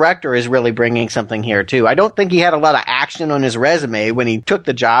 but the director is really bringing something here, too. I don't think he had a lot of action on his resume when he took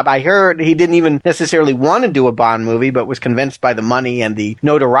the job. I heard he didn't even necessarily want to do a Bond movie, but was convinced by the money and the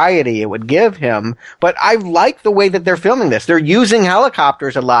notoriety it would give him. But I like the way that they're filming this. They're using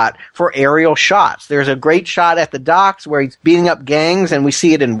helicopters a lot for aerial shots. There's a great shot at the docks where he's beating up gangs, and we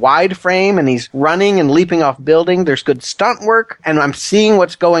see it in wide frame, and he's running and leaping off buildings. There's good stunt work, and I'm seeing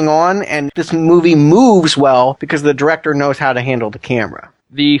what's going on, and this movie moves well because the director knows how to handle the camera.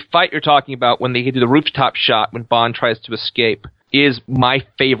 The fight you're talking about when they do the rooftop shot when Bond tries to escape is my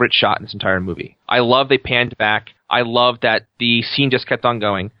favorite shot in this entire movie. I love they panned back. I love that the scene just kept on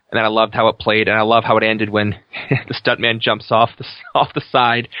going, and then I loved how it played, and I love how it ended when the stuntman jumps off the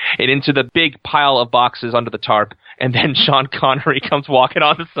side and into the big pile of boxes under the tarp, and then Sean Connery comes walking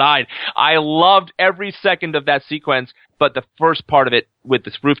on the side. I loved every second of that sequence, but the first part of it with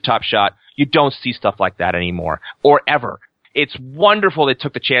this rooftop shot, you don't see stuff like that anymore, or ever. It's wonderful they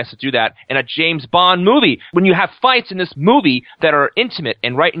took the chance to do that in a James Bond movie. When you have fights in this movie that are intimate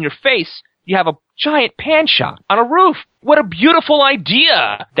and right in your face, you have a giant pan shot on a roof. What a beautiful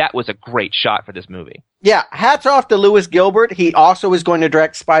idea. That was a great shot for this movie. Yeah, hats off to Lewis Gilbert. He also is going to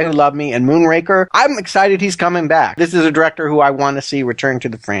direct Spy Who Loved Me and Moonraker. I'm excited he's coming back. This is a director who I want to see return to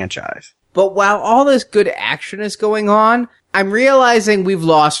the franchise. But while all this good action is going on, I'm realizing we've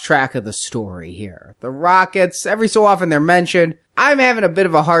lost track of the story here. The rockets, every so often they're mentioned. I'm having a bit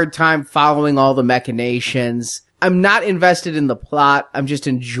of a hard time following all the machinations. I'm not invested in the plot. I'm just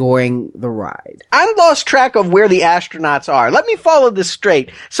enjoying the ride. I'm lost track of where the astronauts are. Let me follow this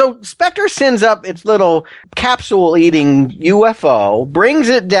straight. So Spectre sends up its little capsule-eating UFO, brings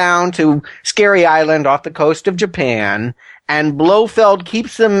it down to Scary Island off the coast of Japan, and Blofeld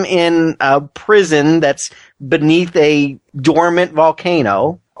keeps them in a prison that's beneath a dormant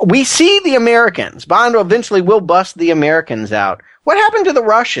volcano. We see the Americans. Bond eventually will bust the Americans out. What happened to the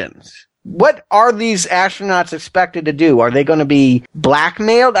Russians? What are these astronauts expected to do? Are they going to be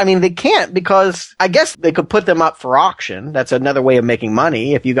blackmailed? I mean, they can't, because I guess they could put them up for auction. That's another way of making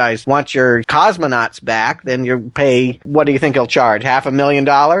money. If you guys want your cosmonauts back, then you pay, what do you think he'll charge?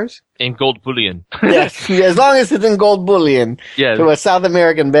 $500,000? In gold bullion. Yes, as long as it's in gold bullion to a South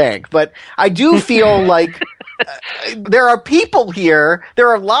American bank. But I do feel like there are people here, there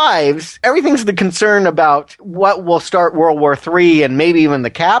are lives. Everything's the concern about what will start World War III and maybe even the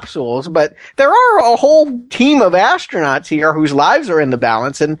capsules, but there are a whole team of astronauts here whose lives are in the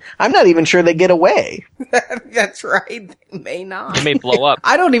balance, and I'm not even sure they get away. That's right. They may not. They may blow up.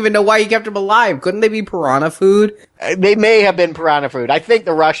 I don't even know why you kept them alive. Couldn't they be piranha food? They may have been piranha food. I think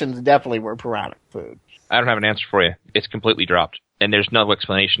the Russians definitely were piranha food. I don't have an answer for you. It's completely dropped. And there's no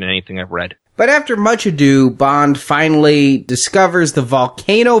explanation in anything I've read. But after much ado, Bond finally discovers the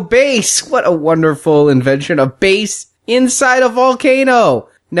volcano base. What a wonderful invention. A base inside a volcano.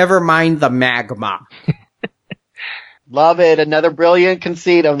 Never mind the magma. Love it. Another brilliant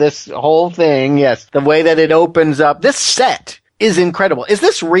conceit of this whole thing. Yes, the way that it opens up. This set is incredible. Is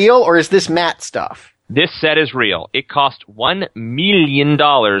this real or is this matte stuff? This set is real. It cost $1 million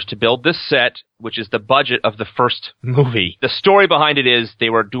to build this set, which is the budget of the first movie. The story behind it is they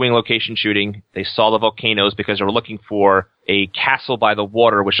were doing location shooting. They saw the volcanoes because they were looking for a castle by the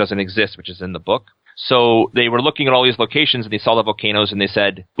water, which doesn't exist, which is in the book. So they were looking at all these locations, and they saw the volcanoes, and they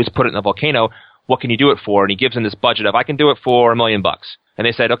said, let's put it in a volcano. What can you do it for? And he gives them this budget of, I can do it for $1 million. And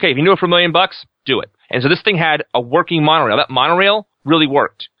they said, okay, if you can do it for $1 million, do it. And so this thing had a working monorail. That monorail really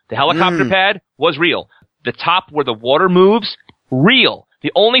worked. The helicopter pad was real. The top where the water moves, real.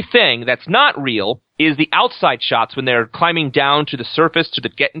 The only thing that's not real is the outside shots when they're climbing down to the surface to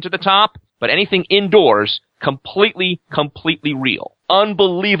get into the top. But anything indoors, completely real.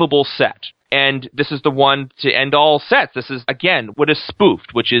 Unbelievable set. And this is the one to end all sets. This is, again, what is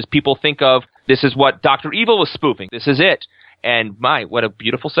spoofed, which is people think of This is what Dr. Evil was spoofing. This is it. And what a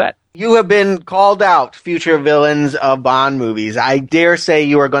beautiful set. You have been called out, future villains of Bond movies. I dare say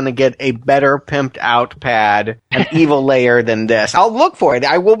you are going to get a better pimped out pad, an evil layer than this. I'll look for it.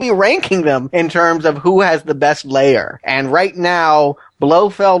 I will be ranking them in terms of who has the best layer. And right now,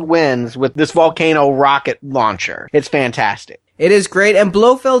 Blofeld wins with this volcano rocket launcher. It's fantastic. It is great. And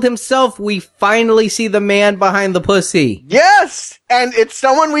Blofeld himself, we finally see the man behind the pussy. Yes! And it's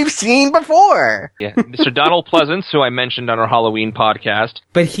someone we've seen before. Yeah, Mr. Donald Pleasance, who I mentioned on our Halloween podcast.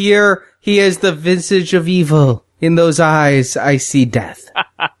 But here, he is the visage of evil. In those eyes, I see death.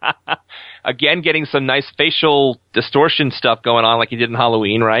 Again, getting some nice facial distortion stuff going on like he did in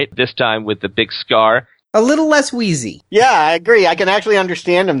Halloween, right? This time with the big scar. A little less wheezy. Yeah, I agree. I can actually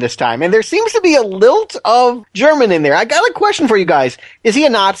understand him this time. And there seems to be a lilt of German in there. I got a question for you guys. Is he a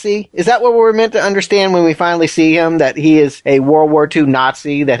Nazi? Is that what we're meant to understand when we finally see him? That he is a World War II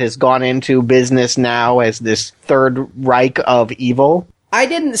Nazi that has gone into business now as this Third Reich of evil? I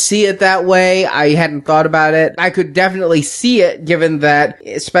didn't see it that way. I hadn't thought about it. I could definitely see it, given that,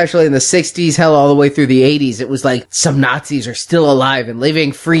 especially in the 60s, hell, all the way through the 80s, it was like some Nazis are still alive and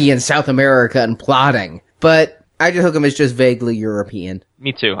living free in South America and plotting. But I just took him as just vaguely European.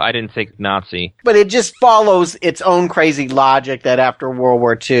 Me too. I didn't think Nazi. But it just follows its own crazy logic that after World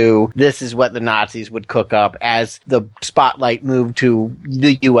War II, this is what the Nazis would cook up as the spotlight moved to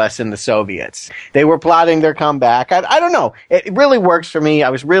the U.S. and the Soviets. They were plotting their comeback. I don't know. It really works for me.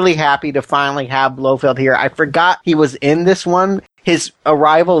 I was really happy to finally have Blofeld here. I forgot he was in this one. His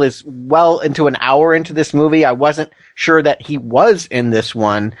arrival is well into an hour into this movie. I wasn't sure that he was in this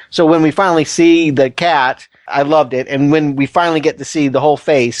one. So when we finally see the cat, I loved it. And when we finally get to see the whole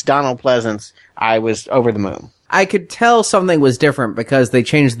face, Donald Pleasance, I was over the moon. I could tell something was different because they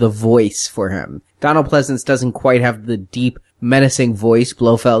changed the voice for him. Donald Pleasance doesn't quite have the deep, menacing voice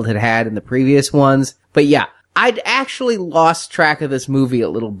Blofeld had had in the previous ones. But yeah, I'd actually lost track of this movie a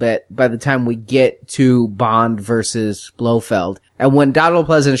little bit by the time we get to Bond versus Blofeld. And when Donald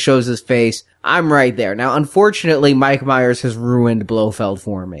Pleasance shows his face, I'm right there. Now, unfortunately, Mike Myers has ruined Blofeld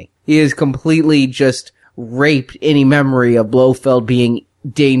for me. He has completely just raped any memory of Blofeld being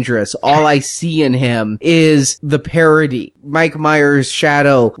dangerous. All I see in him is the parody. Mike Myers'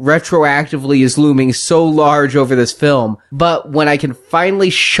 shadow retroactively is looming so large over this film. But when I can finally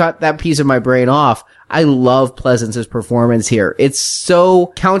shut that piece of my brain off, I love Pleasance's performance here. It's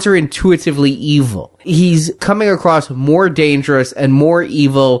so counterintuitively evil. He's coming across more dangerous and more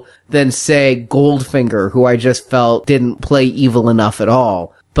evil than, say, Goldfinger, who I just felt didn't play evil enough at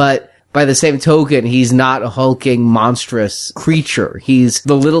all. But by the same token, he's not a hulking, monstrous creature. He's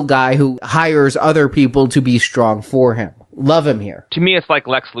the little guy who hires other people to be strong for him. Love him here. To me, it's like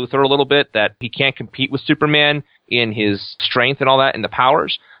Lex Luthor a little bit, that he can't compete with Superman in his strength and all that, and the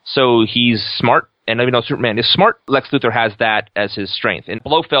powers. So he's smart. And even though Superman is smart, Lex Luthor has that as his strength. And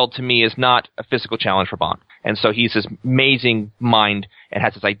Blofeld, to me, is not a physical challenge for Bond. And so he's this amazing mind and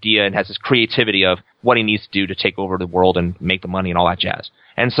has this idea and has this creativity of what he needs to do to take over the world and make the money and all that jazz.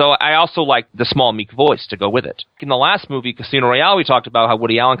 And so I also like the small, meek voice to go with it. In the last movie, Casino Royale, we talked about how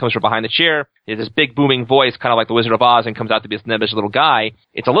Woody Allen comes from behind the chair. He has this big, booming voice, kind of like the Wizard of Oz, and comes out to be this nebbish little guy.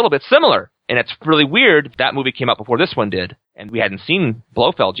 It's a little bit similar. And it's really weird. That movie came out before this one did, and we hadn't seen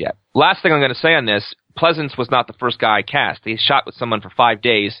Blofeld yet. Last thing I'm going to say on this, Pleasance was not the first guy I cast. They shot with someone for 5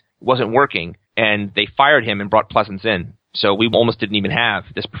 days. It wasn't working, and they fired him and brought Pleasance in. So we almost didn't even have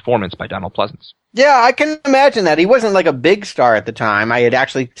this performance by Donald Pleasance. Yeah, I can imagine that. He wasn't like a big star at the time. I had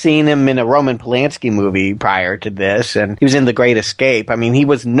actually seen him in a Roman Polanski movie prior to this, and he was in The Great Escape. I mean, he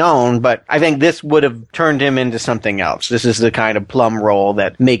was known, but I think this would have turned him into something else. This is the kind of plum role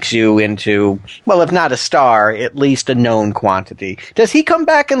that makes you into, well, if not a star, at least a known quantity. Does he come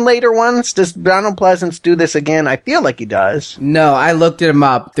back in later ones? Does Donald Pleasance do this again? I feel like he does. No, I looked him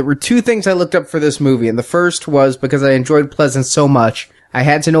up. There were two things I looked up for this movie, and the first was because I enjoyed Pleasance so much, I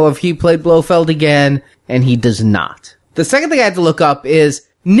had to know if he played Blofeld again, and he does not. The second thing I had to look up is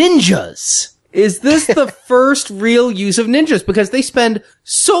ninjas. Is this the first real use of ninjas? Because they spend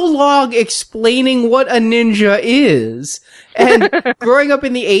so long explaining what a ninja is. And growing up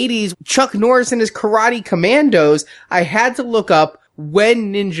in the 80s, Chuck Norris and his Karate Commandos, I had to look up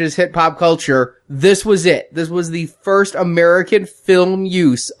when ninjas hit pop culture. This was it. This was the first American film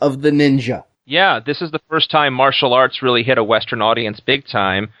use of the ninja. Yeah, this is the first time martial arts really hit a Western audience big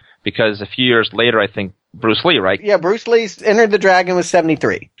time, because a few years later, I think, Bruce Lee, right? Yeah, Bruce Lee's Enter the Dragon was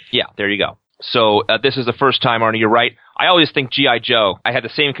 73. Yeah, there you go. So this is the first time, Arnie, you're right. I always think G.I. Joe. I had the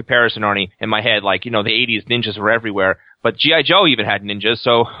same comparison, Arnie, in my head. Like, the 80s ninjas were everywhere. But G.I. Joe even had ninjas,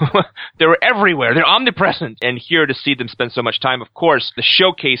 so they were everywhere. They're omnipresent. And here to see them spend so much time, of course, the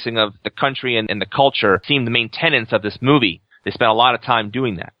showcasing of the country and the culture seemed the main tenets of this movie. They spent a lot of time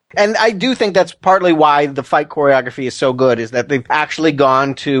doing that. And I do think that's partly why the fight choreography is so good, is that they've actually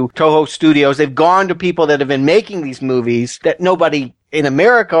gone to Toho Studios. They've gone to people that have been making these movies that nobody in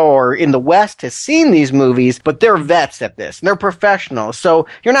America or in the West has seen these movies, but they're vets at this. They're professionals. So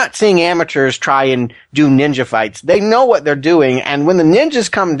you're not seeing amateurs try and do ninja fights. They know what they're doing. And when the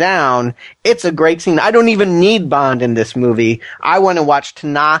ninjas come down, it's a great scene. I don't even need Bond in this movie. I want to watch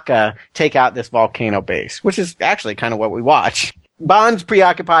Tanaka take out this volcano base, which is actually kind of what we watch. Bond's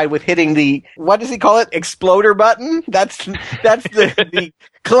preoccupied with hitting the, what does he call it? Exploder button? That's the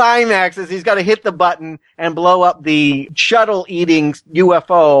climax, is he's got to hit the button and blow up the shuttle-eating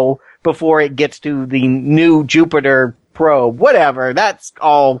UFO before it gets to the new Jupiter probe. Whatever. That's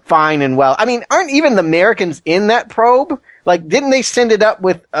all fine and well. I mean, aren't even the Americans in that probe? Like, didn't they send it up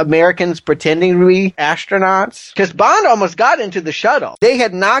with Americans pretending to be astronauts? Because Bond almost got into the shuttle. They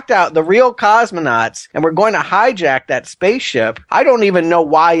had knocked out the real cosmonauts and were going to hijack that spaceship. I don't even know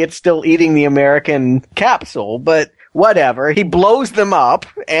why it's still eating the American capsule, but whatever. He blows them up,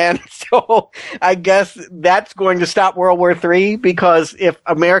 and so I guess that's going to stop World War III, because if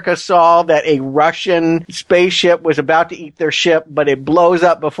America saw that a Russian spaceship was about to eat their ship, but it blows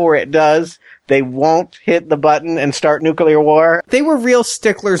up before it does, they won't hit the button and start nuclear war. They were real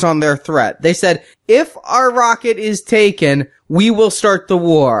sticklers on their threat. They said, if our rocket is taken, we will start the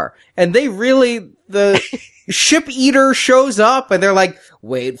war. And they really, the ship eater shows up and they're like,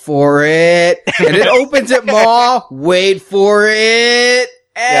 wait for it. And it opens at Maw. Wait for it.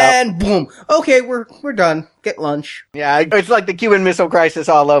 And boom. Okay, we're done. Get lunch. Yeah, it's like the Cuban Missile Crisis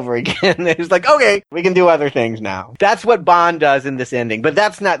all over again. It's like, okay, we can do other things now. That's what Bond does in this ending, but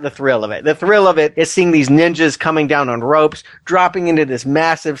that's not the thrill of it. The thrill of it is seeing these ninjas coming down on ropes, dropping into this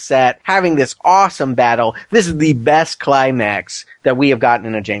massive set, having this awesome battle. This is the best climax that we have gotten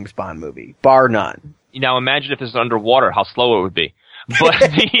in a James Bond movie, bar none. Now imagine if this is underwater, how slow it would be.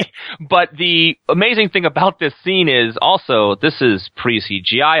 But the amazing thing about this scene is also, this is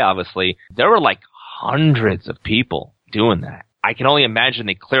pre-CGI, obviously. There were like hundreds of people doing that. I can only imagine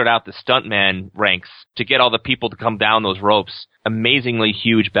they cleared out the stuntman ranks to get all the people to come down those ropes. Amazingly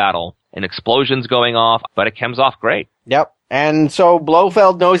huge battle and explosions going off, but it comes off great. Yep. And so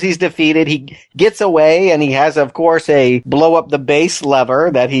Blofeld knows he's defeated. He gets away, and he has, of course, a blow up the base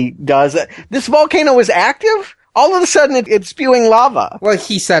lever that he does. This volcano is active? All of a sudden, it's spewing lava. Well,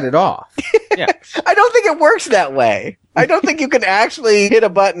 he set it off. Yeah. I don't think it works that way. I don't think you can actually hit a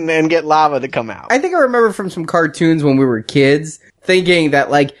button and get lava to come out. I think I remember from some cartoons when we were kids thinking that,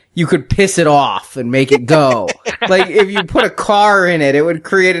 like, you could piss it off and make it go. Like, if you put a car in it, it would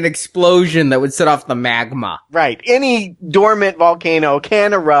create an explosion that would set off the magma. Right. Any dormant volcano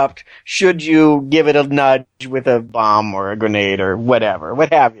can erupt should you give it a nudge with a bomb or a grenade or whatever,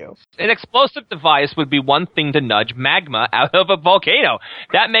 what have you. An explosive device would be one thing to nudge magma out of a volcano.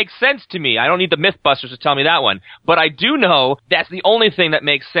 That makes sense to me. I don't need the Mythbusters to tell me that one. But I do know that's the only thing that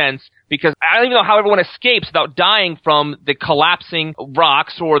makes sense, because I don't even know how everyone escapes without dying from the collapsing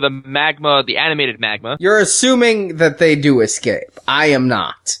rocks or the magma, the animated magma. You're assuming that they do escape. I am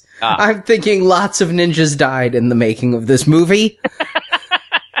not. I'm thinking lots of ninjas died in the making of this movie.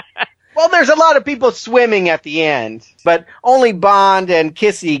 Well, there's a lot of people swimming at the end, but only Bond and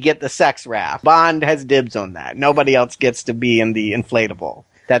Kissy get the sex raft. Bond has dibs on that. Nobody else gets to be in the inflatable.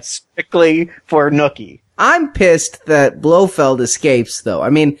 That's strictly for Nookie. I'm pissed that Blofeld escapes, though. I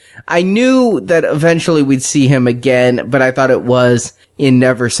mean, I knew that eventually we'd see him again, but I thought it was in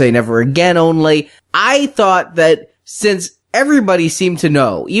Never Say Never Again only. I thought that since everybody seemed to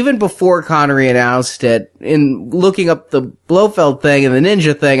know, even before Connery announced it, in looking up the Blofeld thing and the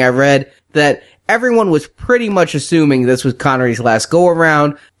ninja thing, I read that everyone was pretty much assuming this was Connery's last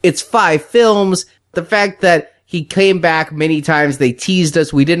go-around. It's 5 films. The fact that he came back many times, they teased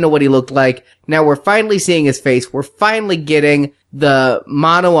us, we didn't know what he looked like. Now we're finally seeing his face. We're finally getting the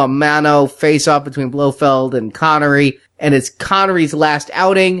mano-a-mano face-off between Blofeld and Connery, and it's Connery's last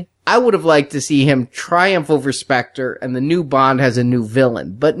outing. I would have liked to see him triumph over Spectre, and the new Bond has a new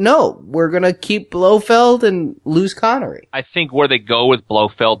villain. But no, we're gonna keep Blofeld and lose Connery. I think where they go with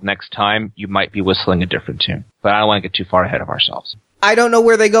Blofeld next time, you might be whistling a different tune. But I don't want to get too far ahead of ourselves. I don't know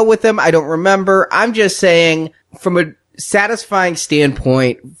where they go with him. I don't remember. I'm just saying, from a satisfying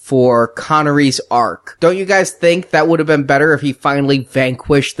standpoint for Connery's arc, don't you guys think that would have been better if he finally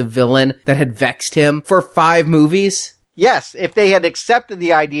vanquished the villain that had vexed him for 5 movies? Yes, if they had accepted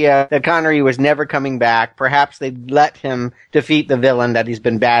the idea that Connery was never coming back, perhaps they'd let him defeat the villain that he's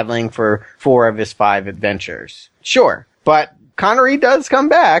been battling for 4 of his 5 adventures. Sure, but Connery does come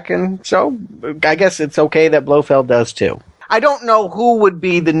back, and so I guess it's okay that Blofeld does too. I don't know who would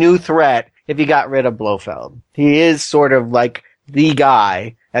be the new threat if you got rid of Blofeld. He is sort of like the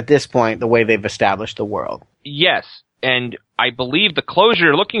guy at this point, the way they've established the world. Yes, and I believe the closure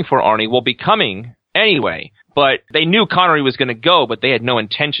you're looking for, Arnie, will be coming anyway. But they knew Connery was going to go, but they had no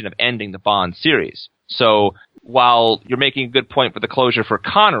intention of ending the Bond series. So while you're making a good point for the closure for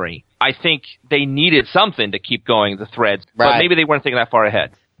Connery, I think they needed something to keep going the threads. Right. But maybe they weren't thinking that far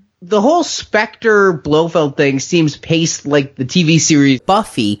ahead. The whole Spectre Blofeld thing seems paced like the TV series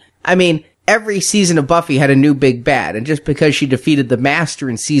Buffy. I mean, every season of Buffy had a new big bad, and just because she defeated the Master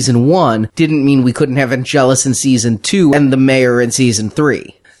in season 1 didn't mean we couldn't have Angelus in season 2 and the Mayor in season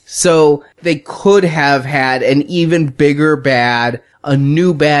 3. So they could have had an even bigger bad, a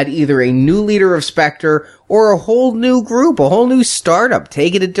new bad, either a new leader of Spectre or a whole new group, a whole new startup,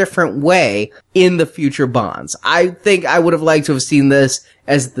 take it a different way in the future Bonds. I think I would have liked to have seen this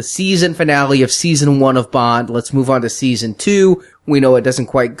as the season finale of season 1 of Bond. Let's move on to season 2. We know it doesn't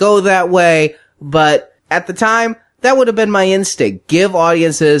quite go that way, but at the time, that would have been my instinct. Give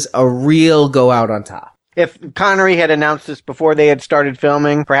audiences a real go out on top. If Connery had announced this before they had started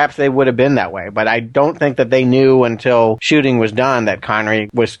filming, perhaps they would have been that way. But I don't think that they knew until shooting was done that Connery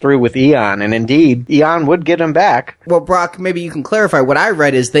was through with Eon. And indeed, Eon would get him back. Well, Brock, maybe you can clarify. What I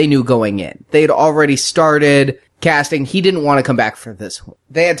read is they knew going in. They had already started casting. He didn't want to come back for this one.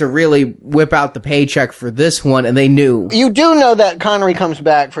 They had to really whip out the paycheck for this one, and they knew. You do know that Connery comes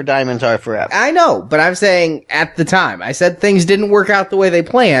back for Diamonds Are Forever. I know, but I'm saying at the time. I said things didn't work out the way they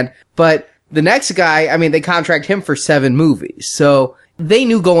planned, but the next guy, I mean, they contract him for 7 movies. So they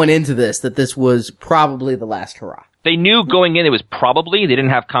knew going into this that this was probably the last hurrah. They knew going in it was probably. They didn't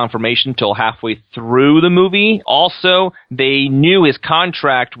have confirmation until halfway through the movie. Also, they knew his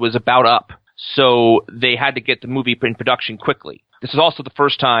contract was about up. So they had to get the movie in production quickly. This is also the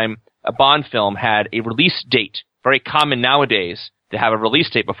first time a Bond film had a release date. Very common nowadays to have a release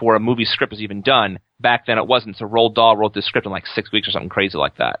date before a movie script is even done. Back then it wasn't. So Roald Dahl wrote this script in like 6 weeks or something crazy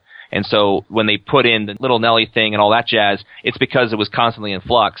like that. And so when they put in the Little Nelly thing and all that jazz, it's because it was constantly in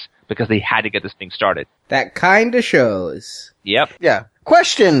flux, because they had to get this thing started. That kind of shows. Yep. Yeah.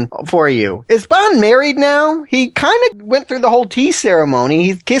 Question for you. Is Bond married now? He kind of went through the whole tea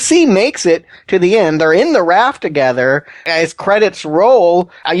ceremony. Kissy makes it to the end. They're in the raft together. As credits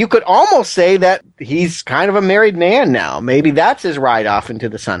roll, you could almost say that he's kind of a married man now. Maybe that's his ride off into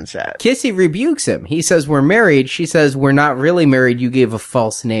the sunset. Kissy rebukes him. He says, "We're married." She says, "We're not really married. You gave a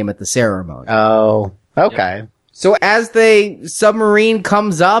false name at the ceremony." Oh, okay. Yep. So as the submarine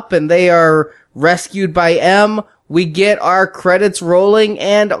comes up and they are rescued by M, we get our credits rolling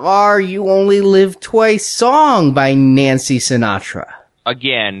and our You Only Live Twice song by Nancy Sinatra.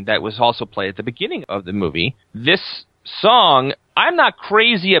 Again, that was also played at the beginning of the movie. This song, I'm not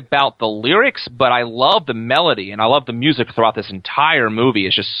crazy about the lyrics, but I love the melody and I love the music throughout this entire movie.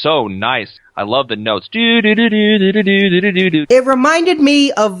 It's just so nice. I love the notes. It reminded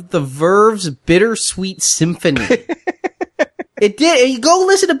me of the Verve's Bittersweet Symphony. It did. You go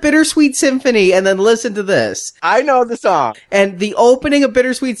listen to Bittersweet Symphony and then listen to this. I know the song. And the opening of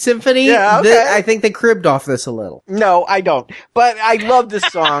Bittersweet Symphony, yeah, okay. I think they cribbed off this a little. No, I don't. But I love this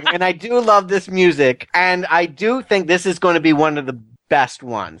song and I do love this music. And I do think this is going to be one of the best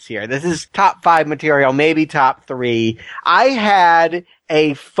ones here. This is top 5 material, maybe top 3. I had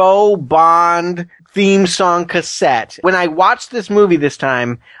a faux Bond theme song cassette. When I watched this movie this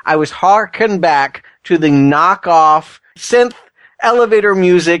time, I was harkened back to the knockoff synth elevator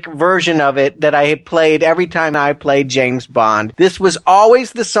music version of it that I had played every time I played James Bond. This was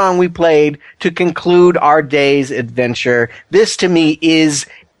always the song we played to conclude our day's adventure. This to me is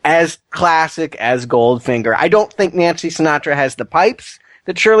as classic as Goldfinger. I don't think Nancy Sinatra has the pipes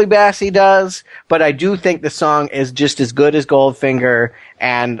that Shirley Bassey does, but I do think the song is just as good as Goldfinger,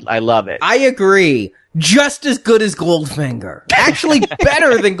 and I love it. I agree. Just as good as Goldfinger. Actually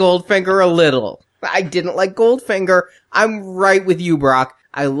better than Goldfinger a little. I didn't like Goldfinger. I'm right with you, Brock.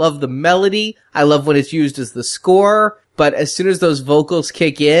 I love the melody. I love when it's used as the score. But as soon as those vocals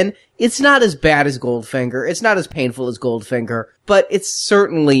kick in, it's not as bad as Goldfinger. It's not as painful as Goldfinger. But it's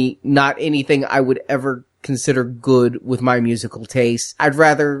certainly not anything I would ever consider good with my musical taste. I'd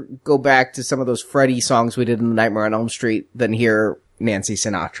rather go back to some of those Freddie songs we did in the Nightmare on Elm Street than hear Nancy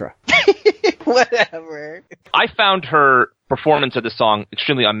Sinatra. Whatever. I found her performance of the song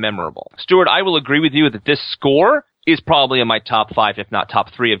extremely unmemorable. Stuart, I will agree with you that this score is probably in my top 5, if not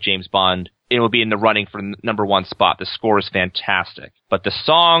top 3 of James Bond it will be in the running for number one spot. The score is fantastic. But the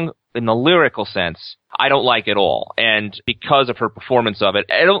song, in the lyrical sense, I don't like at all. And because of her performance of it,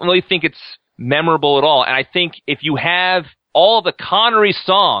 I don't really think it's memorable at all. And I think if you have all the Connery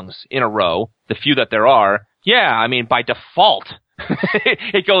songs in a row, the few that there are, yeah, I mean, by default,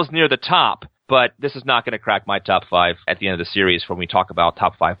 it goes near the top. But this is not going to crack my top 5 at the end of the series when we talk about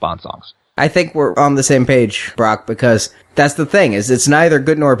top 5 Bond songs. I think we're on the same page, Brock, because that's the thing, is it's neither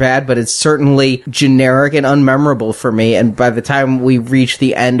good nor bad, but it's certainly generic and unmemorable for me. And by the time we reach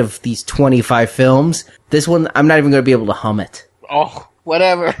the end of these 25 films, this one, I'm not even going to be able to hum it. Oh,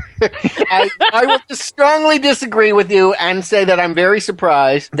 whatever. I will just strongly disagree with you and say that I'm very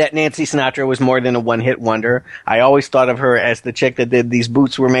surprised that Nancy Sinatra was more than a one-hit wonder. I always thought of her as the chick that did These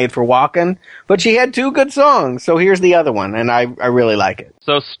Boots Were Made for Walking, but she had 2 good songs, so here's the other one, and I really like it.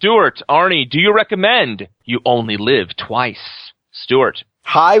 So, Stuart, Arnie, do you recommend You Only Live Twice? Stuart.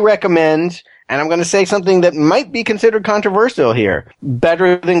 High recommend. And I'm going to say something that might be considered controversial here.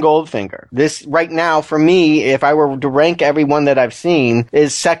 Better than Goldfinger. This, right now, for me, if I were to rank every one that I've seen,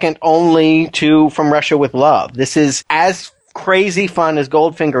 is second only to From Russia with Love. This is as crazy fun as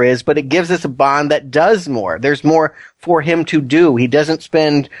Goldfinger is, but it gives us a Bond that does more. There's more for him to do. He doesn't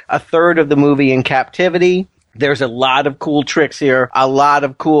spend a third of the movie in captivity. There's a lot of cool tricks here, a lot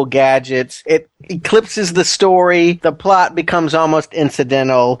of cool gadgets. It eclipses the story. The plot becomes almost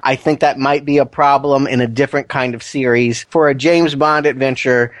incidental. I think that might be a problem in a different kind of series. For a James Bond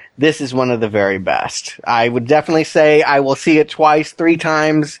adventure, this is one of the very best. I would definitely say I will see it twice, 3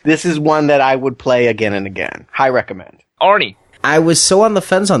 times. This is one that I would play again and again. High recommend. Arnie. I was so on the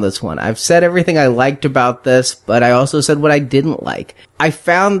fence on this one. I've said everything I liked about this, but I also said what I didn't like. I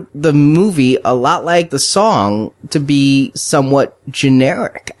found the movie, a lot like the song, to be somewhat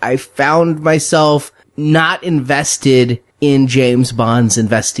generic. I found myself not invested in James Bond's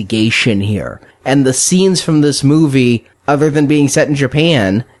investigation here. And the scenes from this movie, other than being set in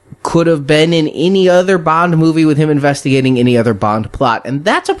Japan, could have been in any other Bond movie with him investigating any other Bond plot. And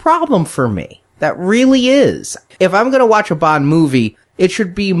that's a problem for me. That really is. If I'm going to watch a Bond movie, it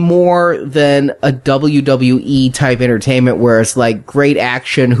should be more than a WWE type entertainment where it's like great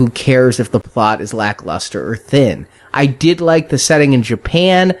action, who cares if the plot is lackluster or thin. I did like the setting in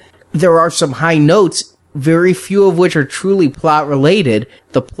Japan. There are some high notes, very few of which are truly plot related.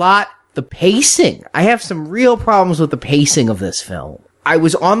 The plot, the pacing. I have some real problems with the pacing of this film. I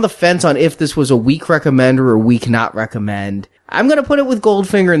was on the fence on if this was a weak recommend or a weak not recommend. I'm going to put it with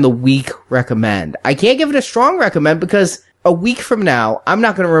Goldfinger in the weak recommend. I can't give it a strong recommend because a week from now, I'm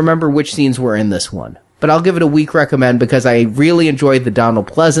not going to remember which scenes were in this one. But I'll give it a weak recommend because I really enjoyed the Donald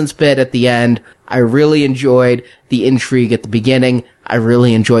Pleasance bit at the end. I really enjoyed the intrigue at the beginning. I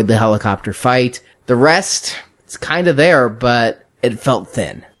really enjoyed the helicopter fight. The rest, it's kind of there, but it felt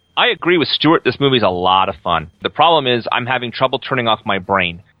thin. I agree with Stuart. This movie's a lot of fun. The problem is I'm having trouble turning off my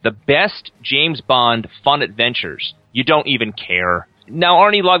brain. The best James Bond fun adventures, you don't even care. Now,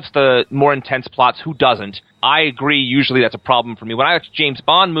 Arnie loves the more intense plots. Who doesn't? I agree. Usually that's a problem for me. When I watch James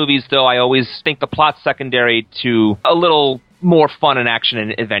Bond movies, though, I always think the plot's secondary to a little more fun and action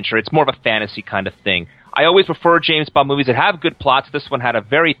and adventure. It's more of a fantasy kind of thing. I always prefer James Bond movies that have good plots. This one had a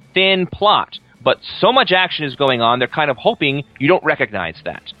very thin plot, but so much action is going on, they're kind of hoping you don't recognize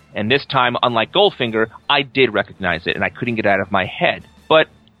that. And this time, unlike Goldfinger, I did recognize it, and I couldn't get it out of my head. But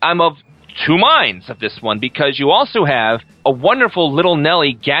I'm of 2 minds of this one, because you also have a wonderful Little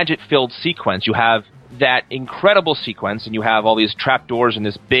Nelly gadget-filled sequence. You have that incredible sequence, and you have all these trapdoors and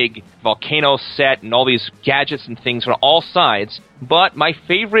this big volcano set and all these gadgets and things from all sides. But my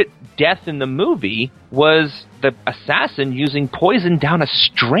favorite death in the movie was the assassin using poison down a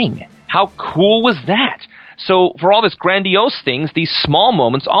string. How cool was that? So for all this grandiose things, these small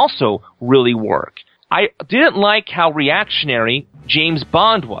moments also really work. I didn't like how reactionary James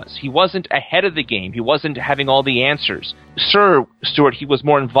Bond was. He wasn't ahead of the game. He wasn't having all the answers. Sure, Stuart, he was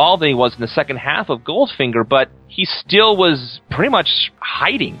more involved than he was in the second half of Goldfinger, but he still was pretty much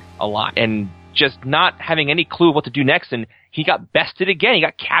hiding a lot and just not having any clue what to do next, and he got bested again. He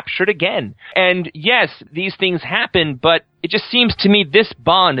got captured again. And yes, these things happen, but it just seems to me this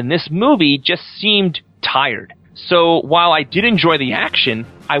Bond in this movie just seemed tired. So while I did enjoy the action,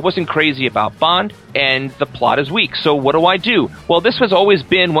 I wasn't crazy about Bond, and the plot is weak. So what do? Well, this has always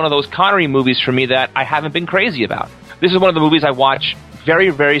been one of those Connery movies for me that I haven't been crazy about. This is one of the movies I watch very,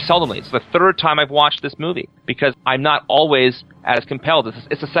 very seldomly. It's the 3rd time I've watched this movie, because I'm not always as compelled.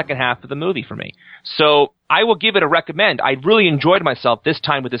 It's the second half of the movie for me. So I will give it a recommend. I really enjoyed myself this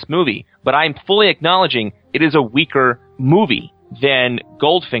time with this movie, but I'm fully acknowledging it is a weaker movie than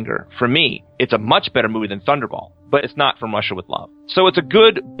Goldfinger for me. It's a much better movie than Thunderball, but it's not From Russia with Love. So it's a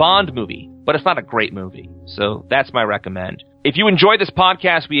good Bond movie, but it's not a great movie. So that's my recommend. If you enjoy this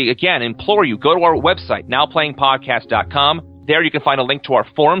podcast, we again implore you, go to our website, nowplayingpodcast.com. There you can find a link to our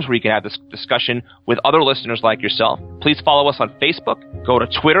forums where you can have this discussion with other listeners like yourself. Please follow us on Facebook. Go to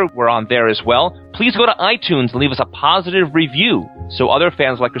Twitter. We're on there as well. Please go to iTunes and leave us a positive review so other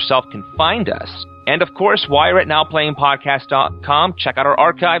fans like yourself can find us. And of course, while you're at nowplayingpodcast.com, check out our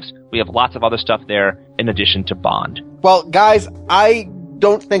archives. We have lots of other stuff there in addition to Bond. Well, guys, I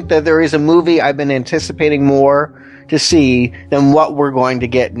don't think that there is a movie I've been anticipating more to see than what we're going to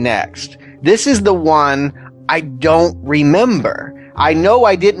get next. This is the one I don't remember. I know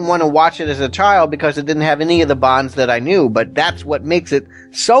I didn't want to watch it as a child because it didn't have any of the Bonds that I knew, but that's what makes it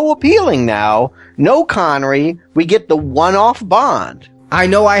so appealing now. No Connery, we get the one-off Bond. I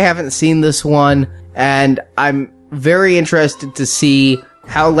know I haven't seen this one, and I'm very interested to see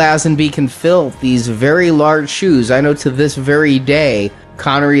how Lazenby can fill these very large shoes. I know to this very day,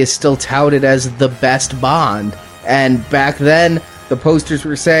 Connery is still touted as the best Bond, and back then, the posters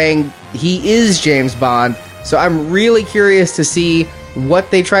were saying he is James Bond. So I'm really curious to see what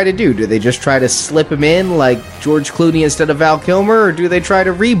they try to do. Do they just try to slip him in like George Clooney instead of Val Kilmer, or do they try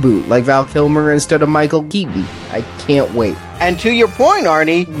to reboot like Val Kilmer instead of Michael Keaton? I can't wait. And to your point,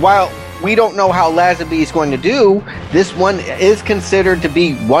 Arnie, while we don't know how Lazenby is going to do, this one is considered to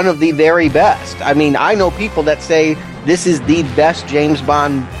be one of the very best. I mean, I know people that say this is the best James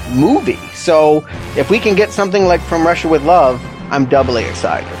Bond movie. So if we can get something like From Russia with Love, I'm doubly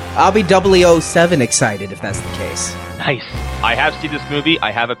excited. I'll be 007 excited if that's the case. Nice. I have seen this movie.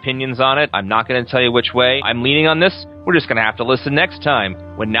 I have opinions on it. I'm not going to tell you which way I'm leaning on this. We're just going to have to listen next time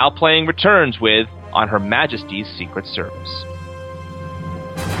when Now Playing returns with On Her Majesty's Secret Service.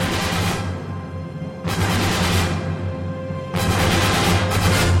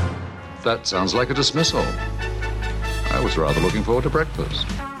 That sounds like a dismissal. I was rather looking forward to breakfast.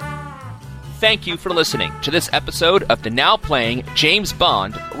 Thank you for listening to this episode of the Now Playing James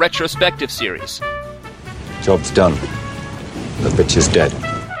Bond Retrospective Series. Job's done. The bitch is dead.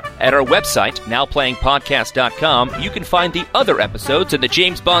 At our website, nowplayingpodcast.com, you can find the other episodes in the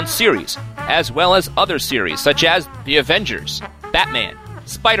James Bond series, as well as other series such as The Avengers, Batman,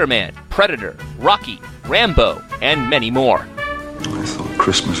 Spider-Man, Predator, Rocky, Rambo, and many more. I thought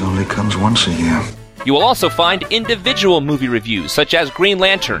Christmas only comes once a year. You will also find individual movie reviews such as Green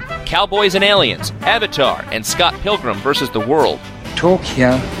Lantern, Cowboys and Aliens, Avatar, and Scott Pilgrim vs. the World. Talk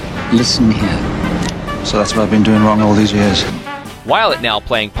here, listen here. So that's what I've been doing wrong all these years. While at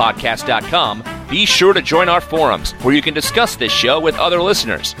nowplayingpodcast.com, be sure to join our forums where you can discuss this show with other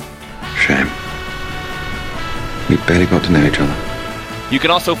listeners. Shame. We barely got to know each other. You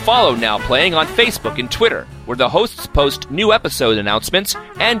can also follow Now Playing on Facebook and Twitter, where the hosts post new episode announcements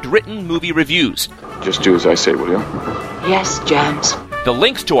and written movie reviews. Just do as I say, will you? Yes, James. The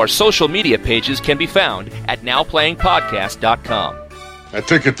links to our social media pages can be found at nowplayingpodcast.com. I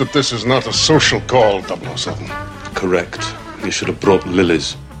take it that this is not a social call, 007. Correct. You should have brought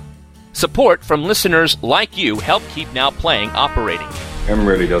lilies. Support from listeners like you help keep Now Playing operating. Em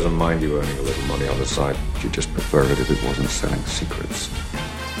really doesn't mind you earning a little money on the side. She'd just prefer it if it wasn't selling secrets.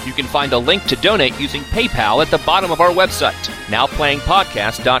 You can find a link to donate using PayPal at the bottom of our website,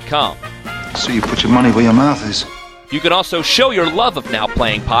 nowplayingpodcast.com. So you put your money where your mouth is. You can also show your love of Now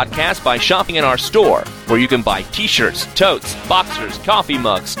Playing Podcast by shopping in our store, where you can buy t-shirts, totes, boxers, coffee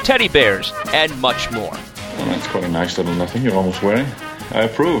mugs, teddy bears, and much more. Well, that's quite a nice little nothing you're almost wearing. I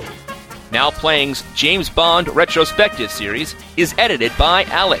approve. Now Playing's James Bond Retrospective Series is edited by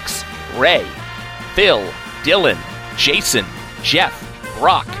Alex, Ray, Phil, Dylan, Jason, Jeff,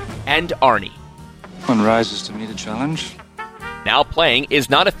 Brock, and Arnie. One rises to meet a challenge. Now Playing is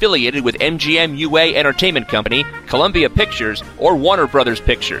not affiliated with MGM UA Entertainment Company, Columbia Pictures, or Warner Brothers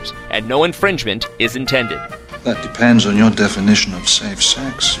Pictures, and no infringement is intended. That depends on your definition of safe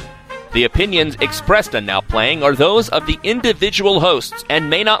sex. The opinions expressed on Now Playing are those of the individual hosts and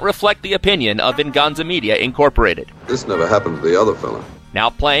may not reflect the opinion of Venganza Media Incorporated. This never happened to the other fella. Now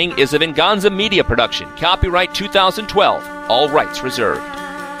Playing is a Venganza Media production. Copyright 2012. All rights reserved.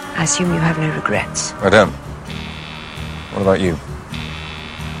 I assume you have no regrets. Madame, what about you?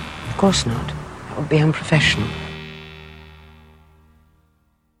 Of course not. That would be unprofessional.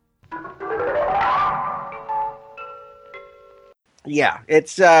 Yeah,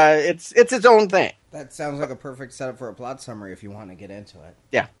 it's its own thing. That sounds like a perfect setup for a plot summary if you want to get into it.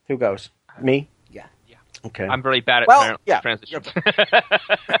 Yeah, who goes? Me? Yeah. Okay. I'm very bad at transitions.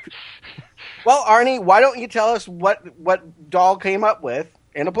 Well, Arnie, why don't you tell us what Dahl came up with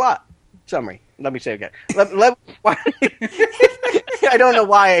in a plot summary? Let me say it again. I don't know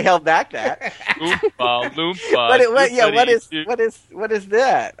why I held back that. Loompa, loompa. But what is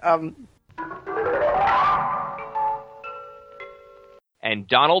that? And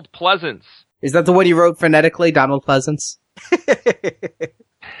Donald Pleasance. Is that the one you wrote phonetically, Donald Pleasance?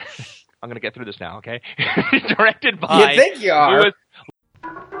 I'm going to get through this now, okay? Directed by... You think you are?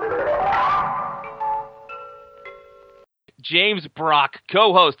 James Brock,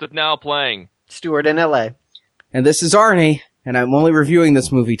 co-host of Now Playing. Stewart in L.A. And this is Arnie, and I'm only reviewing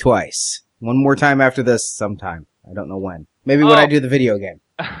this movie twice. One more time after this sometime. I don't know when. Maybe when I do the video game.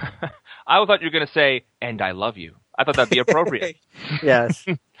 I thought you were going to say, and I love you. I thought that'd be appropriate. Yes.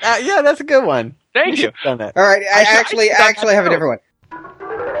 Yeah, that's a good one. Thank you. Done that. All right, I actually have a different one.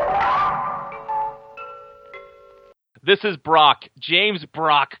 This is Brock, James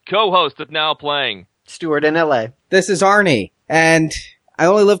Brock, co-host of Now Playing. Stewart in L.A. This is Arnie, and I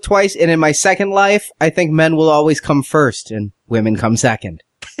only live twice, and in my second life, I think men will always come first, and women come second.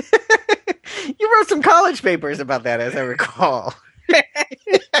 You wrote some college papers about that, as I recall.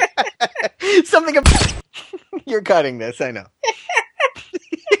 Something about... You're cutting this, I know.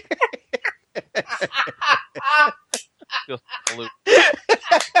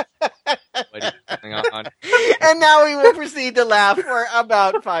 And now we will proceed to laugh for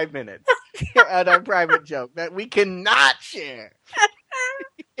about 5 minutes at our private joke that we cannot share.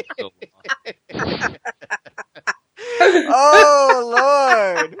 Oh,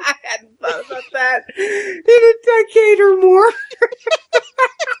 Lord. I hadn't thought about that in a decade or more.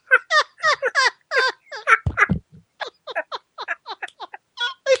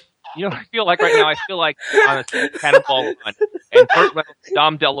 You know what I feel like right now? I feel like on a Cannonball Run, and Burt Reynolds and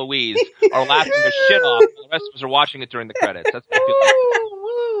Dom DeLuise are laughing their shit off, and the rest of us are watching it during the credits. That's what I feel like.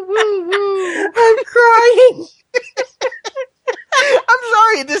 I'm crying. I'm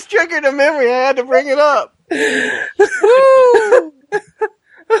sorry, it just triggered a memory. I had to bring it up.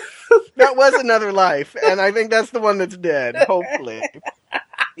 That was Another Life, and I think that's the one that's dead, hopefully.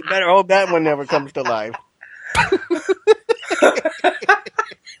 You better hope that one never comes to life.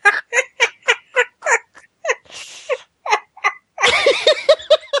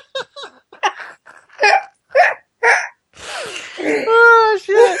 Oh,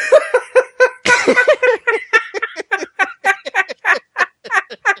 shit.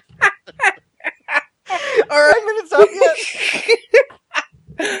 All right, minutes up yet?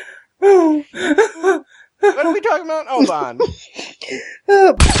 What are we talking about? Oh, Bond.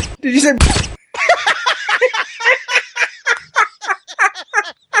 Did you say...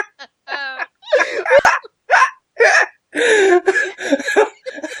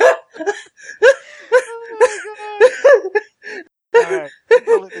 Alright,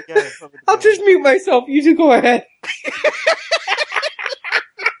 pull it together. I'll just mute myself. You two go ahead.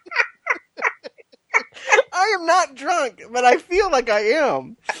 I am not drunk, but I feel like I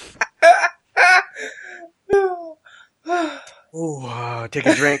am. Ooh, take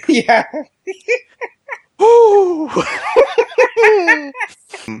a drink. Yeah. Ooh.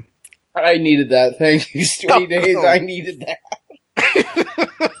 I needed that. Thank you, Stewie Days. I needed that.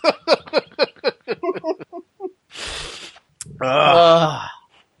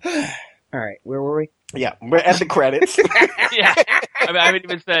 All right, where were we? Yeah, we're at the credits. Yeah, I haven't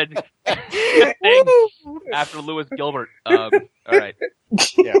even said things after Lewis Gilbert. All right.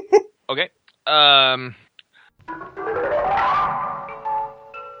 Yeah. Okay.